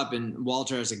 Looks up and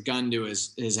Walter has a gun to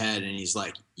his head, and he's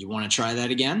like, "You want to try that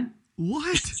again?"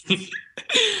 What?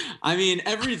 I mean,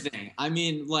 everything. I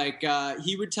mean, like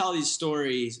he would tell these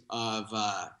stories of.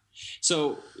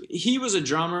 So he was a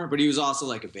drummer, but he was also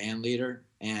like a band leader,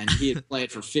 and he had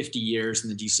played for 50 years in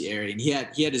the DC area, and he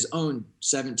had his own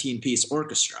 17-piece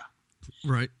orchestra.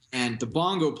 Right. And the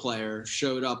bongo player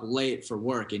showed up late for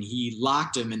work, and he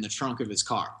locked him in the trunk of his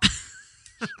car.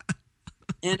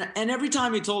 And every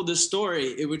time he told this story,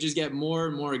 it would just get more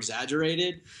and more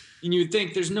exaggerated. And you would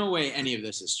think there's no way any of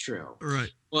this is true. Right.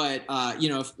 But, a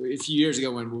few years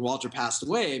ago when Walter passed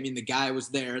away, I mean, the guy was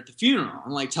there at the funeral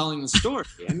and, like, telling the story.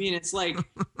 I mean, it's like,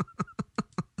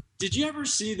 did you ever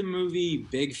see the movie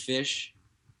Big Fish?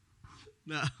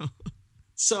 No.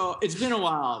 So it's been a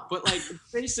while, but like the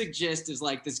basic gist is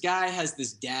like this guy has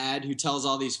this dad who tells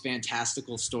all these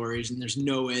fantastical stories, and there's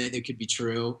no way they could be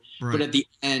true. Right. But at the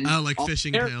end, like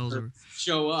fishing tales,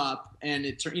 show up, and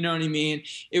you know what I mean?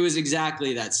 It was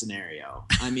exactly that scenario.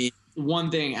 I mean,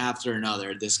 one thing after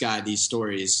another. This guy, these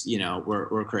stories,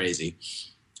 were crazy.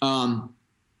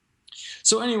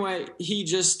 So anyway, he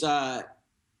just.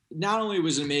 Not only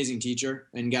was an amazing teacher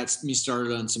and got me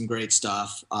started on some great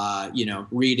stuff,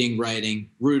 reading, writing,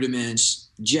 rudiments,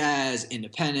 jazz,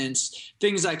 independence,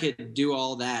 things I could do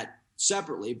all that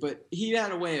separately, but he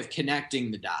had a way of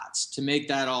connecting the dots to make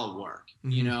that all work,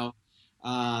 and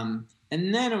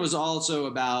then it was also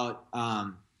about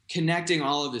connecting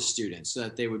all of his students so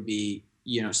that they would be,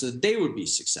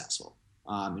 successful.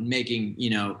 And making,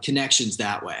 connections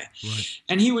that way. Right.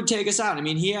 And he would take us out. I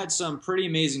mean, he had some pretty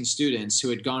amazing students who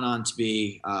had gone on to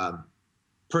be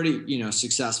pretty,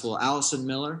 successful. Allison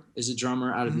Miller is a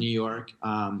drummer out of New York.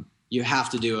 You have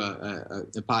to do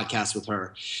a podcast with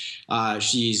her.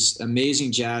 She's an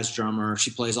amazing jazz drummer.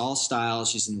 She plays all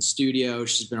styles. She's in the studio.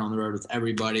 She's been on the road with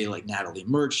everybody like Natalie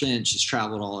Merchant. She's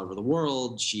traveled all over the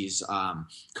world. She's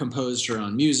composed her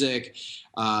own music.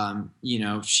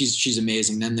 She's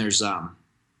amazing. Then there's,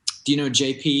 do you know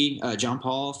JP, John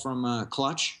Paul from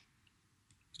Clutch?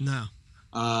 No.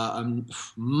 A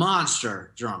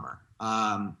monster drummer.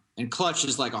 And Clutch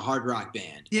is like a hard rock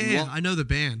band. Yeah, I know the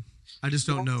band. I just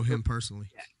don't know him personally.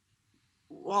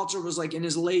 Walter was like in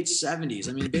his late 70s.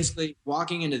 I mean, basically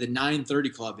walking into the 930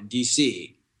 Club in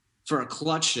DC for a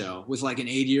Clutch show with like an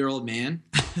 80-year-old man.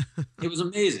 It was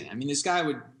amazing. I mean, this guy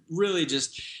would really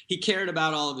he cared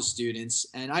about all of his students.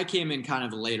 And I came in kind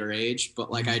of a later age, but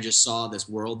like I just saw this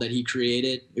world that he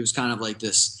created. It was kind of like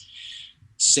this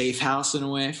safe house in a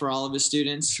way for all of his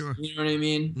students. Sure. You know what I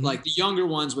mean? Mm-hmm. Like the younger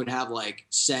ones would have like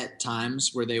set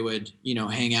times where they would,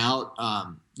 hang out,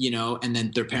 and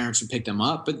then their parents would pick them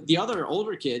up. But the other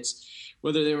older kids,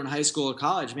 whether they were in high school or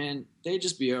college, man, they'd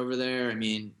just be over there. I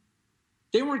mean,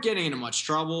 they weren't getting into much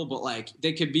trouble, but like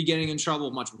they could be getting in trouble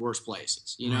in much worse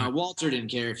places. Right. Walter didn't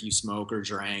care if you smoked or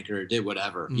drank or did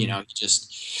whatever, he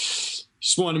just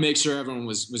wanted to make sure everyone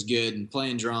was good and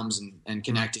playing drums and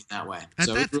connecting that way. At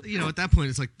that point,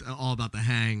 it's like all about the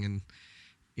hang. And,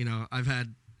 I've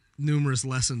had numerous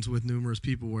lessons with numerous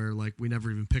people where like we never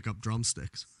even pick up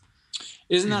drumsticks.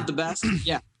 Isn't that the best?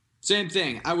 Yeah. Same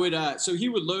thing. I would, so he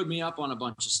would load me up on a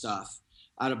bunch of stuff.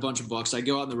 I had a bunch of books. I'd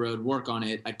go out on the road, work on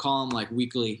it. I'd call him like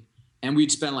weekly, and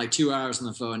we'd spend like 2 hours on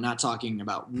the phone, not talking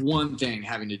about one thing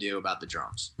having to do about the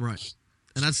drums. Right.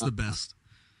 And that's the best.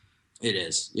 It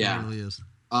is. Yeah. It really is.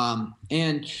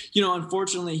 And,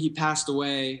 unfortunately he passed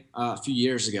away a few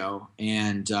years ago,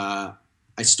 and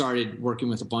I started working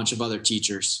with a bunch of other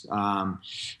teachers,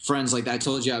 friends like that. I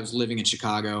told you I was living in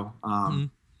Chicago.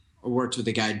 I worked with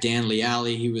a guy, Dan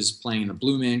Leali. He was playing in the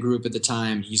Blue Man Group at the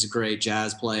time. He's a great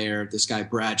jazz player. This guy,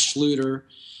 Brad Schluter.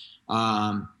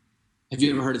 Have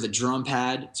you ever heard of the Drum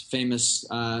Pad? It's a famous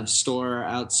store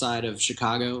outside of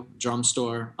Chicago, drum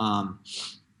store.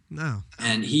 No.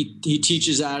 And he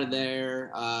teaches out of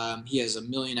there. He has a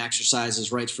million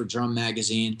exercises, writes for Drum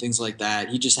Magazine, things like that.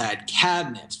 He just had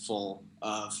cabinets full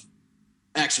of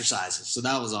exercises. So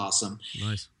that was awesome.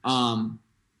 Nice.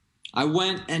 I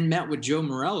went and met with Joe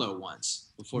Morello once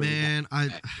before. Man,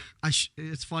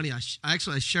 it's funny. I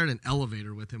shared an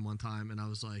elevator with him one time, and I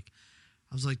was like,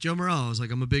 Joe Morello. I was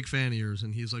like, I'm a big fan of yours,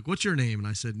 and he's like, what's your name? And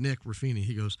I said, Nick Ruffini.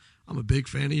 He goes, I'm a big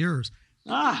fan of yours.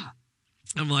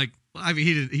 I'm like, I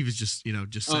mean, he was just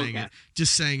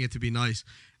saying it to be nice.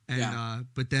 And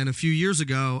but then a few years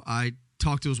ago, I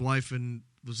talked to his wife and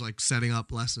was like setting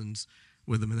up lessons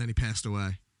with him, and then he passed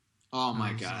away. Oh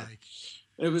my God.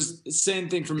 It was the same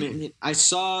thing for me. I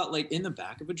saw, like, in the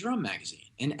back of a drum magazine,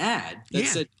 an ad that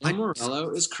said Joe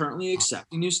Morello is currently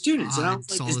accepting new students. And I was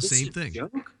like, saw is the this same a thing.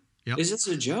 joke? Yep. Is this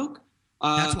a joke?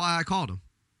 That's why I called him.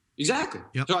 Exactly.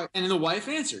 Yep. So and the wife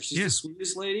answers. She's the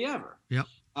sweetest lady ever. Yep.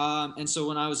 And so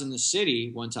when I was in the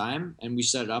city one time and we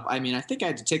set it up, I mean, I think I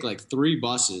had to take like 3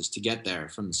 buses to get there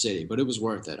from the city, but it was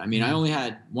worth it. I mean, I only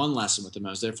had one lesson with him. I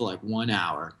was there for like 1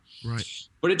 hour. Right.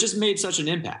 But it just made such an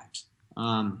impact.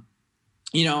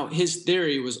 You know, his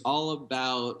theory was all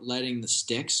about letting the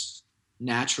sticks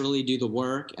naturally do the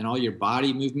work, and all your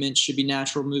body movements should be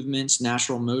natural movements,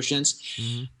 natural motions.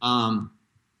 Mm-hmm.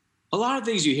 A lot of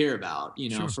things you hear about, you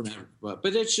know, from everybody,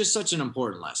 but it's just such an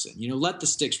important lesson. You know, let the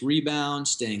sticks rebound,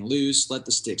 staying loose, let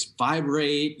the sticks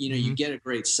vibrate. You know, you get a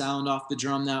great sound off the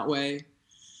drum that way.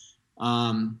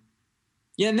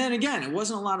 Yeah, and then again, it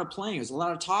wasn't a lot of playing. It was a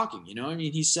lot of talking, you know. I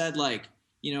mean, he said, like,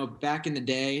 you know, back in the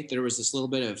day, there was this little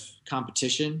bit of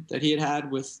competition that he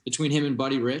had between him and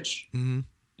Buddy Rich. Mm-hmm.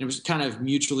 It was kind of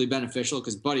mutually beneficial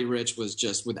because Buddy Rich was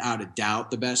just without a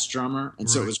doubt the best drummer. And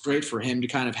so it was great for him to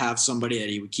kind of have somebody that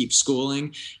he would keep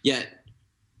schooling. Yet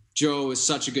Joe was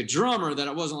such a good drummer that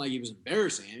it wasn't like he was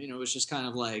embarrassing him. You know, it was just kind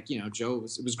of like, you know, it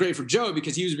was great for Joe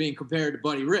because he was being compared to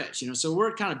Buddy Rich, you know, so it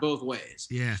worked kind of both ways.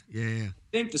 Yeah. I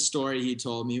think the story he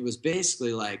told me was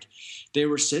basically like they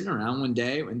were sitting around one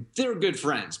day and they were good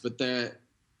friends, but the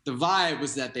vibe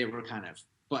was that they were kind of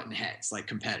button heads, like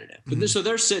competitive. But so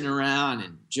they're sitting around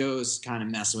and Joe's kind of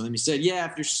messing with him. He said, yeah,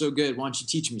 if you're so good, why don't you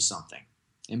teach me something?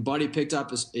 And Buddy picked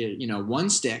up one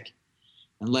stick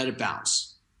and let it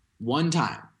bounce one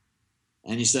time.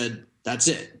 And he said, that's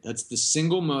it. That's the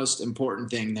single most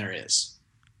important thing there is.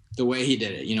 The way he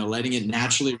did it, you know, letting it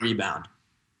naturally rebound.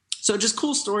 So just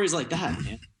cool stories like that,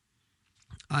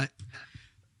 man.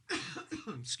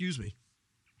 Excuse me.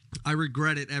 I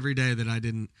regret it every day that I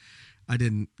didn't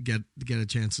get a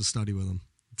chance to study with him.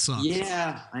 It sucks.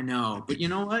 Yeah, I know. But you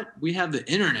know what? We have the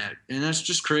internet, and that's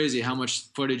just crazy how much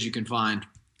footage you can find.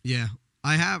 Yeah.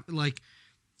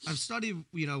 I've studied,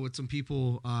 you know, with some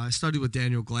people. I studied with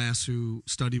Daniel Glass, who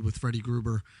studied with Freddie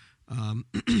Gruber. And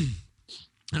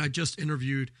I just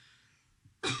interviewed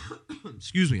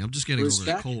excuse me, I'm just getting Bruce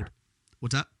over a Becker. cold.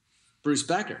 What's that? Bruce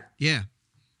Becker. Yeah.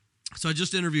 So I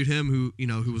just interviewed him,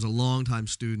 who was a longtime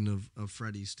student of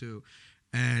Freddie's too.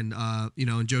 And you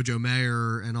know, and JoJo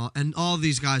Mayer and all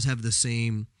these guys have the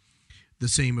same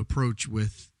approach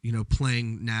with, you know,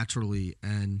 playing naturally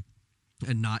and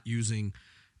not using,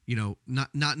 you know,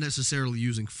 not necessarily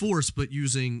using force, but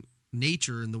using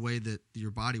nature in the way that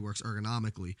your body works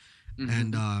ergonomically.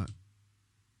 Mm-hmm.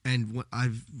 And what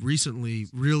I've recently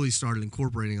really started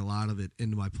incorporating a lot of it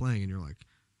into my playing, and you're like,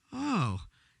 oh,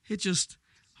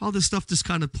 all this stuff just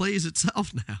kind of plays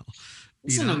itself now.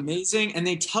 Isn't it amazing? And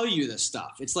they tell you this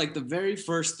stuff. It's like the very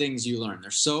first things you learn. They're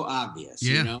so obvious,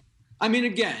 you know? I mean,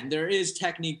 again, there is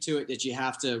technique to it that you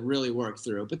have to really work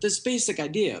through. But this basic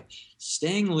idea of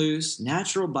staying loose,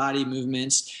 natural body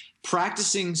movements,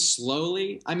 practicing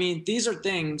slowly. I mean, these are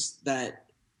things that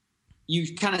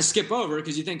you kind of skip over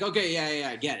because you think, okay, yeah,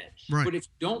 I get it. Right. But if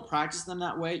you don't practice them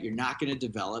that way, you're not going to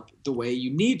develop the way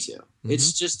you need to. Mm-hmm.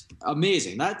 It's just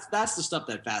amazing. That's the stuff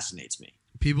that fascinates me.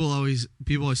 People always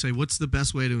say, what's the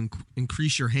best way to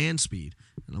increase your hand speed?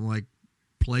 And I'm like,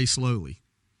 play slowly.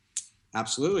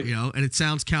 Absolutely. You know, and it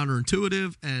sounds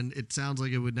counterintuitive and it sounds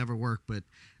like it would never work, but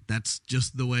that's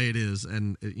just the way it is.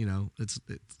 And, you know,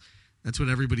 that's what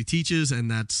everybody teaches, and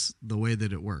that's the way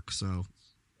that it works. So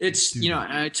it's, you know,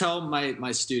 and I tell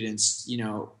my students, you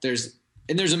know, there's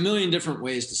a million different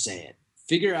ways to say it.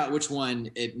 Figure out which one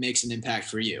it makes an impact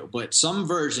for you. But some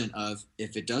version of,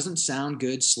 if it doesn't sound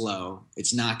good slow,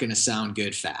 it's not going to sound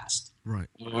good fast. Right.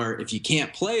 Or if you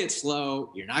can't play it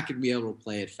slow, you're not going to be able to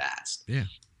play it fast. Yeah.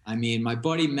 I mean, my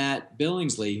buddy Matt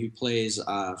Billingsley, who plays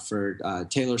for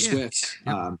Taylor Swift's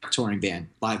touring band,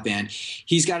 live band,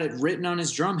 he's got it written on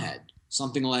his drum head.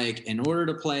 Something like, in order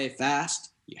to play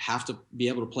fast, you have to be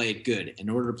able to play it good. In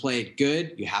order to play it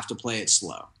good, you have to play it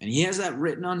slow. And he has that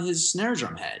written on his snare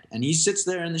drum head. And he sits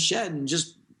there in the shed and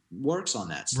just works on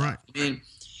that stuff. Right. I mean,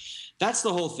 that's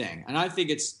the whole thing. And I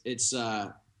think it's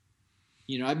you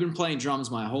I've been playing drums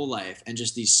my whole life, and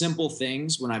just these simple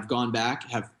things when I've gone back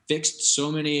have fixed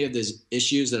so many of these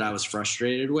issues that I was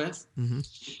frustrated with. Mm-hmm.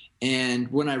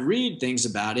 And when I read things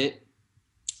about it,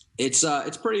 it's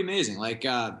pretty amazing. Like,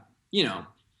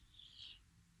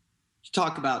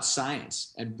 talk about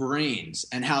science and brains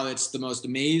and how it's the most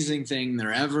amazing thing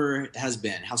there ever has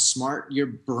been, how smart your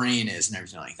brain is and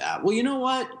everything like that. Well, you know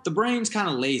what? The brain's kind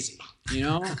of lazy,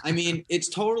 I mean, it's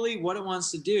totally what it wants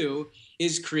to do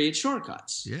is create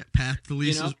shortcuts. Yeah. Path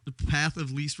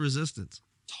of least resistance.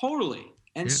 Totally.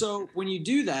 And so when you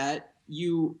do that,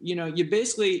 you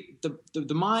basically,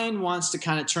 the mind wants to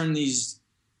kind of turn these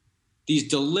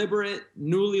deliberate,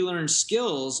 newly learned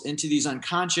skills into these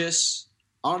unconscious,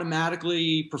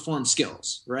 automatically performed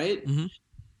skills, right?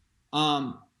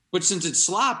 Mm-hmm. But since it's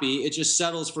sloppy, it just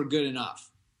settles for good enough.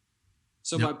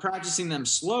 So by practicing them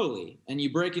slowly and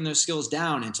you breaking those skills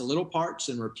down into little parts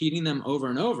and repeating them over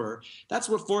and over, that's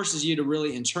what forces you to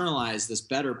really internalize this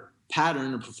better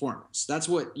pattern of performance. That's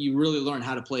what you really learn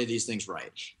how to play these things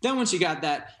right. Then once you got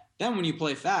that, then when you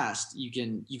play fast, you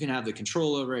can have the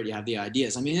control over it. You have the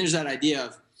ideas. I mean, there's that idea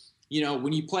of,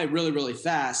 when you play really, really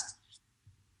fast,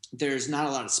 there's not a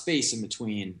lot of space in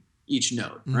between each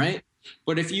note, right?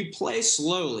 But if you play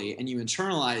slowly and you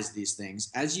internalize these things,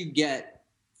 as you get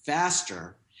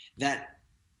faster, that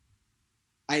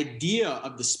idea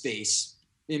of the space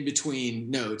in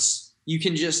between notes, you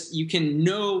can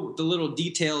know the little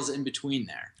details in between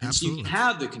there. And so you can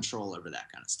have the control over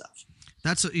that kind of stuff.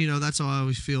 That's how I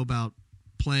always feel about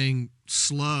playing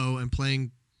slow and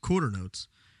playing quarter notes.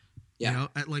 Yeah.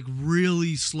 At like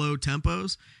really slow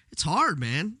tempos, it's hard,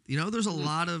 man. There's a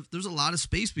lot of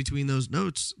space between those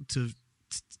notes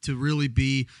to really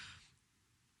be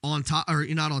on top, or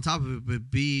not on top of it, but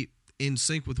be in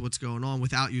sync with what's going on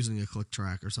without using a click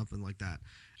track or something like that.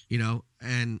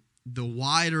 And the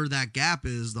wider that gap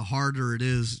is, the harder it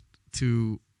is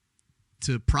to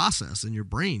process in your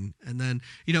brain. And then,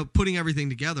 putting everything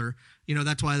together,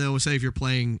 that's why they always say if you're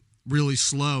playing really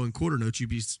slow in quarter notes, you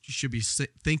should be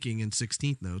thinking in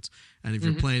 16th notes. And if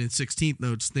you're playing in 16th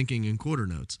notes, thinking in quarter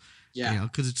notes. Yeah.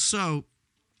 Because it's so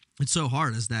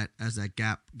hard as that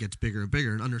gap gets bigger and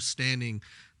bigger, and understanding,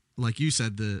 like you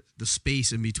said, the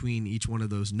space in between each one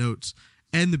of those notes.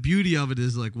 And the beauty of it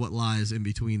is like what lies in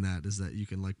between that is that you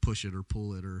can like push it or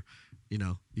pull it, or you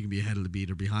can be ahead of the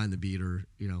beat or behind the beat, or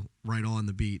right on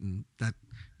the beat, and that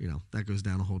that goes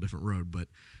down a whole different road. But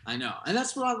I know, and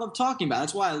that's what I love talking about.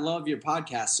 That's why I love your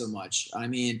podcast so much. I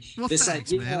mean,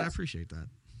 thanks, man. I appreciate that.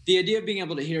 The idea of being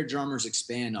able to hear drummers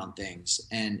expand on things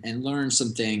and learn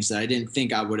some things that I didn't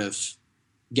think I would have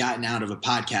gotten out of a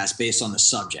podcast based on the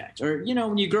subject. Or,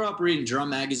 when you grow up reading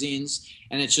drum magazines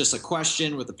and it's just a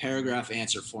question with a paragraph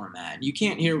answer format, you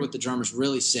can't hear what the drummer's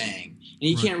really saying, and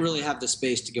you can't really have the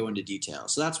space to go into detail.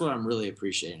 So that's what I'm really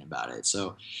appreciating about it.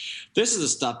 So this is the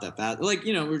stuff that, like,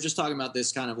 we were just talking about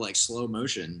this kind of like slow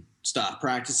motion stuff,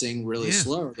 practicing really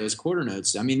slow, those quarter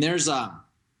notes. I mean, there's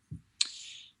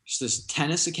this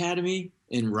tennis academy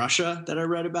in Russia that I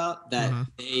read about that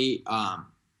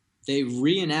they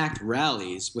reenact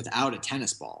rallies without a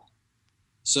tennis ball.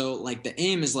 So like the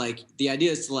aim is like, the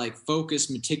idea is to like focus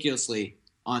meticulously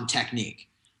on technique.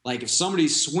 Like if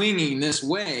somebody's swinging this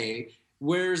way,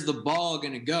 where's the ball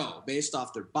going to go based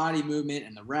off their body movement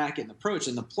and the racket and the approach,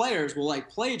 and the players will like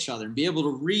play each other and be able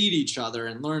to read each other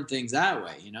and learn things that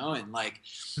way, and like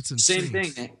that's insane.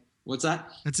 Same thing. What's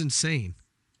that? That's insane.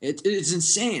 It's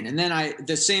insane. And then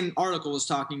the same article was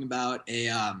talking about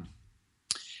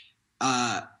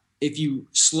if you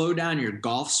slow down your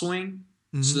golf swing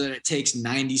so that it takes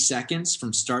 90 seconds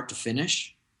from start to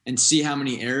finish and see how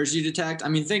many errors you detect. I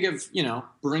mean, think of,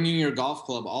 bringing your golf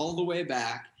club all the way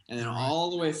back and then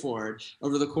all the way forward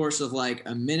over the course of like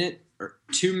a minute or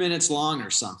 2 minutes long or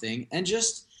something, and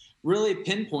just really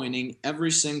pinpointing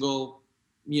every single,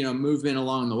 movement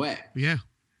along the way. Yeah.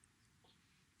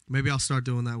 Maybe I'll start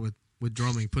doing that with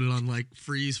drumming. Put it on like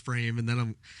freeze frame, and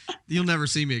then you'll never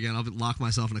see me again. I'll lock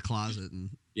myself in a closet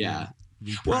and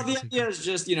Well, the idea is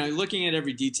just looking at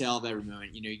every detail of every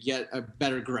movement. You get a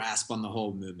better grasp on the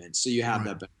whole movement, so you have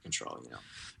that better control.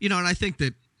 And I think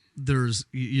that there's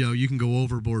you can go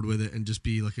overboard with it and just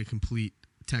be like a complete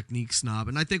technique snob.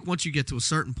 And I think once you get to a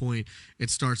certain point, it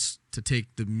starts to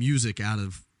take the music out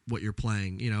of what you're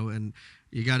playing. And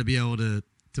you got to be able to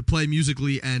play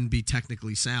musically and be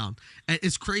technically sound. And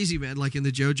it's crazy, man. Like in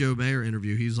the JoJo Mayer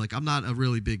interview, he was like, I'm not a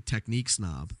really big technique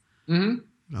snob. Mm-hmm.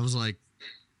 And I was like,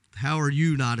 how are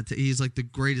you not? He's like the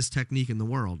greatest technique in the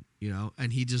world,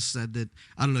 And he just said that,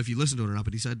 I don't know if you listened to it or not,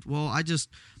 but he said, well, I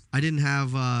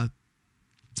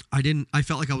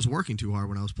felt like I was working too hard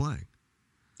when I was playing.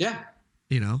 Yeah.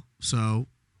 So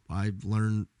I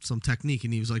learned some technique.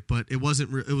 And he was like, but it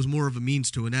wasn't, it was more of a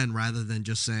means to an end rather than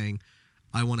just saying,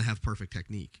 I want to have perfect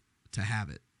technique to have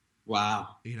it.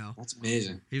 Wow. You know, that's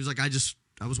amazing. He was like,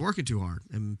 I was working too hard,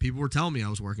 and people were telling me I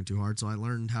was working too hard. So I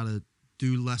learned how to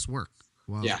do less work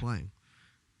while I was playing,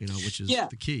 you know, which is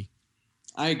the key.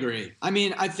 I agree. I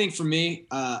mean, I think for me,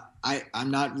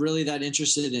 I'm not really that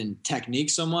interested in technique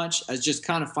so much as just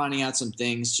kind of finding out some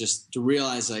things just to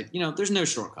realize, like, you know, there's no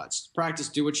shortcuts. Practice,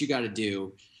 do what you got to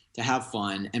do to have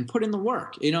fun and put in the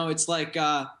work. You know, it's like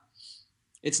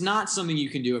it's not something you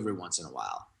can do every once in a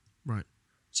while. Right.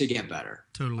 To get better.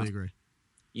 Totally agree.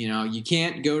 You know, you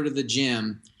can't go to the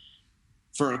gym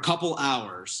for a couple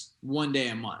hours one day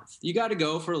a month. You got to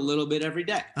go for a little bit every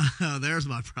day. There's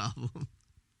my problem.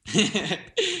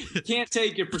 You can't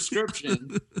take your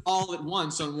prescription all at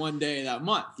once on one day that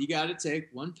month. You got to take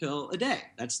one pill a day.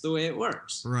 That's the way it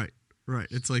works. Right.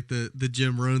 It's like the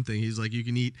Jim Rohn thing. He's like, you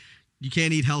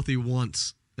can't eat healthy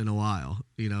once in a while,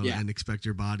 you know, and expect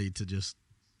your body to just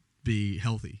be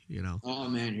healthy, you know. Oh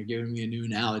man, you're giving me a new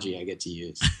analogy I get to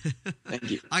use. Thank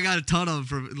you. I got a ton of them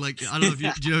from, like, I don't know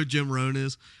if do you know who Jim Rohn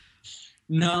is?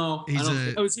 No.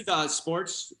 Is he the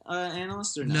sports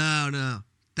analyst or no? No.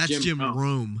 That's Jim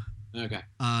Rohn. Okay.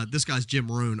 This guy's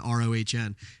Jim Rohn,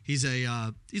 Rohn. He's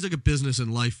like a business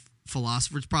and life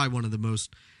philosopher. It's probably one of the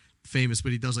most famous,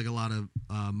 but he does like a lot of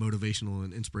motivational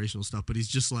and inspirational stuff. But he's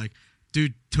just like,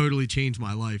 dude, totally changed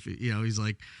my life. You know, he's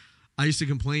like, I used to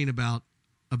complain about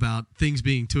things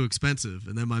being too expensive,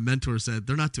 and then my mentor said,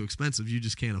 they're not too expensive, you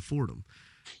just can't afford them.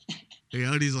 You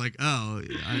know, and he's like, oh,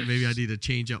 maybe I need to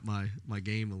change up my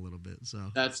game a little bit. So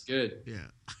that's good. Yeah.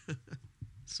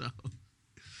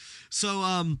 So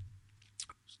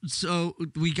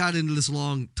we got into this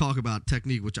long talk about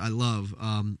technique, which I love.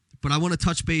 But I want to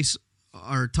touch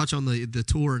on the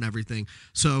tour and everything.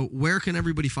 So where can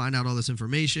everybody find out all this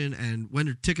information, and when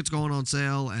are tickets going on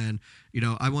sale? And, you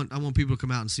know, I want people to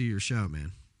come out and see your show,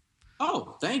 man.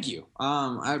 Oh, thank you.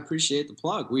 I appreciate the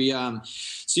plug. We so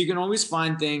you can always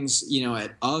find things, you know,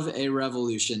 at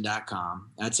ofarevolution.com.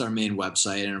 That's our main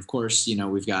website. And of course, you know,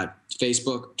 we've got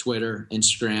Facebook, Twitter,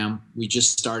 Instagram. We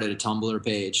just started a Tumblr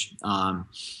page.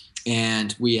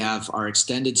 And we have our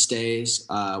extended stays,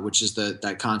 which is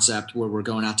that concept where we're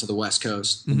going out to the West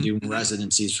Coast and doing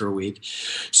residencies for a week.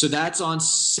 So that's on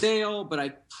sale, but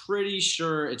I'm pretty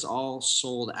sure it's all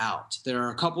sold out. There are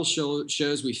a couple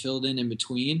shows we filled in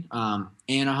between,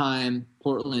 Anaheim,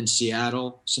 Portland,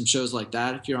 Seattle, some shows like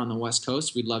that. If you're on the West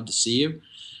Coast, we'd love to see you.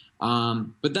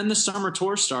 But then the summer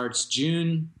tour starts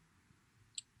June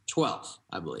 12th,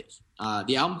 I believe.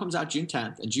 The album comes out June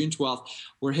 10th, and June 12th,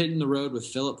 we're hitting the road with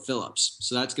Philip Phillips.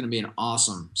 So that's going to be an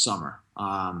awesome summer.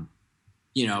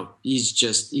 You know,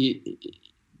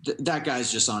 that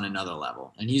guy's just on another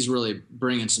level, and he's really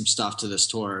bringing some stuff to this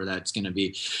tour that's going to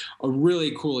be a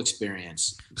really cool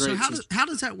experience. Great. So how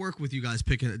does that work with you guys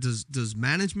picking it? Does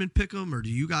management pick them, or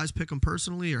do you guys pick them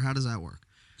personally, or how does that work?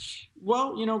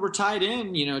 Well, you know, we're tied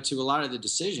in, you know, to a lot of the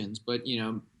decisions, but, you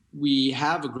know, we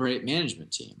have a great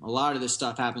management team. A lot of this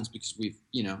stuff happens because we've,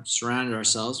 you know, surrounded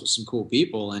ourselves with some cool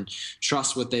people and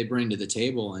trust what they bring to the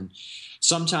table. And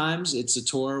sometimes it's a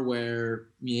tour where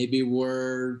maybe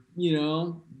we're, you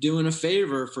know, doing a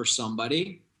favor for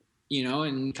somebody, you know,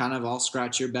 and kind of I'll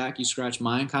scratch your back, you scratch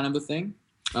mine kind of a thing.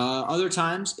 Other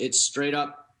times it's straight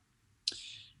up,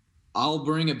 I'll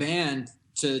bring a band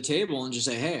to the table and just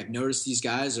say, hey, I've noticed these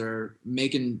guys are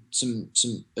making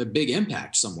a big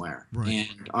impact somewhere. Right.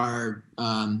 And our,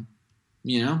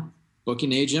 you know,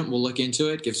 booking agent will look into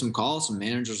it, give some calls, some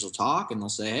managers will talk, and they'll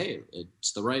say, hey,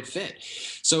 it's the right fit.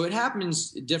 So it happens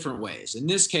different ways. In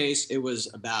this case, it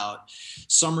was about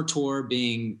summer tour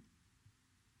being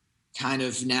kind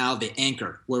of now the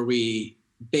anchor where we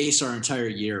base our entire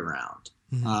year around.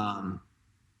 Mm-hmm.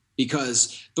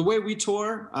 Because the way we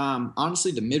tour,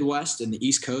 honestly, the Midwest and the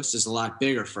East Coast is a lot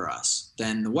bigger for us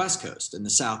than the West Coast and the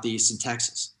Southeast and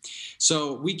Texas.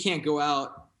 So we can't go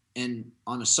out and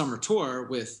on a summer tour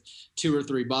with 2 or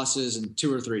 3 buses and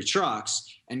 2 or 3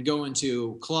 trucks and go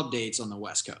into club dates on the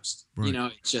West Coast. Right. You know,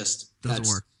 it just doesn't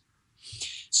work.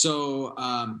 So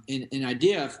an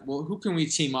idea of, well, who can we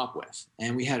team up with?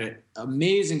 And we had an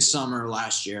amazing summer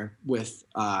last year with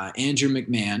Andrew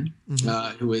McMahon,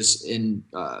 who was in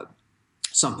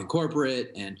Something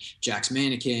Corporate and Jack's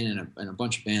Mannequin and a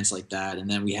bunch of bands like that. And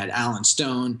then we had Alan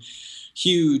Stone,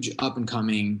 huge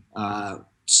up-and-coming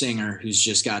singer who's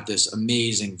just got this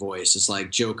amazing voice. It's like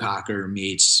Joe Cocker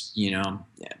meets, you know,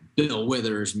 Bill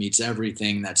Withers meets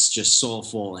everything that's just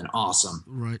soulful and awesome.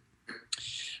 Right.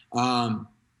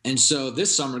 And so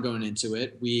this summer going into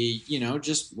it, we, you know,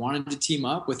 just wanted to team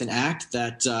up with an act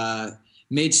that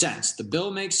made sense. The bill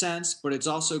makes sense, but it's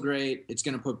also great. It's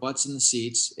going to put butts in the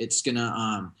seats. It's going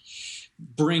to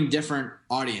bring different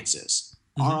audiences.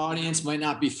 Our audience might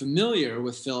not be familiar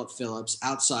with Philip Phillips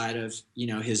outside of,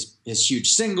 his huge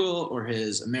single or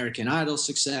his American Idol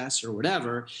success or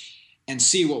whatever, and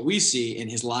see what we see in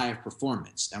his live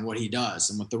performance and what he does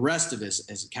and what the rest of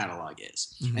his catalog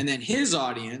is. And then his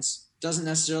audience doesn't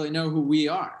necessarily know who we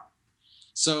are.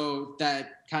 So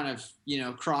that kind of,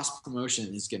 cross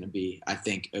promotion is going to be, I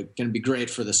think, going to be great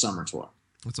for the summer tour.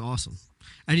 That's awesome.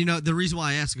 And, the reason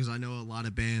why I ask is because I know a lot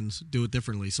of bands do it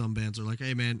differently. Some bands are like,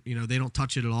 hey, man, they don't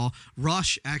touch it at all.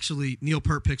 Rush, actually, Neil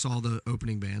Peart picks all the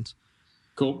opening bands.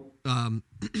 Cool.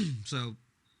 So,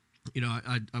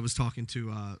 I was talking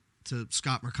to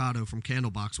Scott Mercado from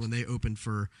Candlebox when they opened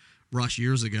for Rush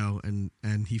years ago, and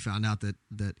he found out that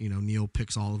Neil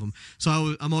picks all of them.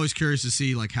 So I'm always curious to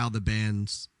see like how the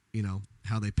bands,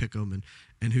 how they pick them,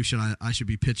 and who should I should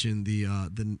be pitching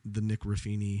the Nick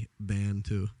Ruffini band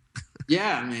to.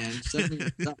 Yeah, man.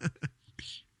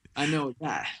 I know a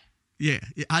guy. Yeah,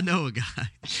 I know a guy.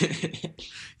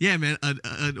 Yeah, man,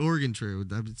 an organ trio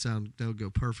that would go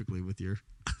perfectly with your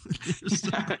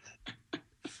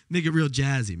make it real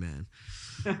jazzy, man.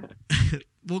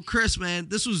 Well, Chris, man,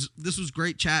 this was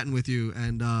great chatting with you,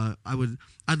 and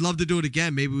I'd love to do it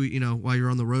again. Maybe we, while you're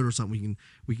on the road or something,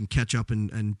 we can catch up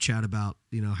and chat about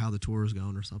how the tour is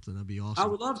going or something. That'd be awesome. I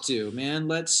would love to, man.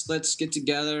 Let's get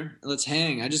together. Let's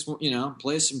hang. I just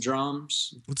play some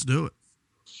drums. Let's do it.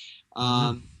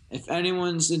 If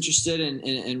anyone's interested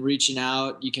in reaching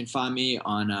out, you can find me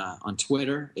on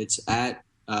Twitter. It's at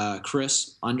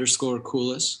Chris_Koulis.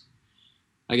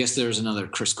 I guess there's another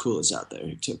Chris Koulis out there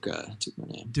who took my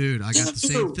name. Dude, I got the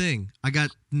same thing. I got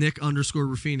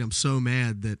Nick_Ruffini. I'm so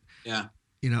mad that and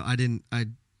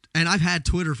I've had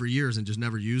Twitter for years and just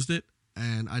never used it,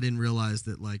 and I didn't realize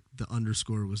that like the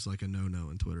underscore was like a no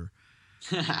in Twitter.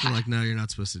 They're like, no, you're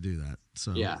not supposed to do that.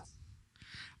 So yeah.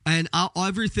 And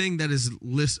everything that is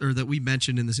that we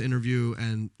mentioned in this interview,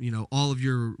 and all of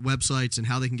your websites and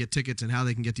how they can get tickets and how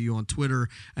they can get to you on Twitter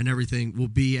and everything will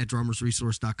be at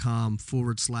drummersresource.com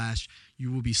 /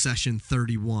 you will be session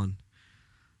 31.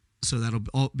 So that'll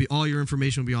all your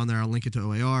information will be on there. I'll link it to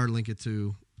OAR, link it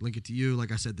to you.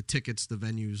 Like I said, the tickets, the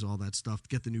venues, all that stuff.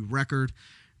 Get the new record,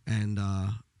 and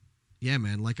yeah,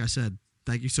 man. Like I said,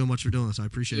 thank you so much for doing this. I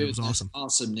appreciate it. It was awesome.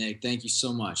 Awesome, Nick. Thank you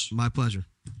so much. My pleasure.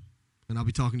 And I'll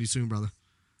be talking to you soon, brother.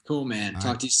 Cool, man.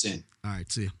 Talk to you soon. All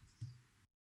right, see you.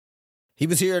 He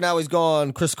was here, now he's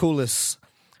gone. Chris Koulis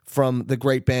from the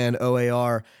great band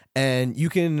OAR. And you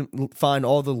can find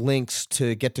all the links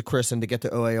to get to Chris and to get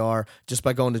to OAR just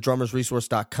by going to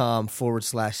drummersresource.com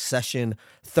 / session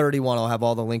 31. I'll have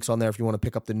all the links on there if you want to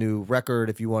pick up the new record,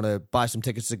 if you want to buy some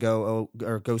tickets to go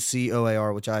see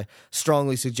OAR, which I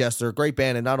strongly suggest. They're a great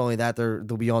band, and not only that, they'll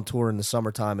be on tour in the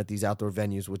summertime at these outdoor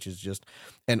venues, which is just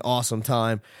an awesome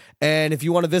time. And if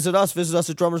you want to visit us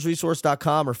at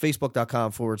drummersresource.com or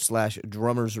facebook.com /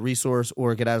 drummersresource,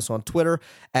 or get at us on Twitter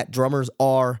at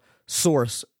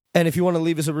drummersrsource. And if you want to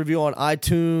leave us a review on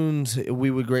iTunes, we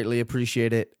would greatly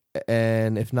appreciate it.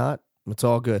 And if not, it's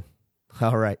all good.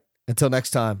 All right. Until next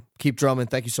time, keep drumming.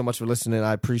 Thank you so much for listening.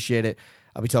 I appreciate it.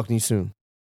 I'll be talking to you soon.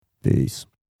 Peace.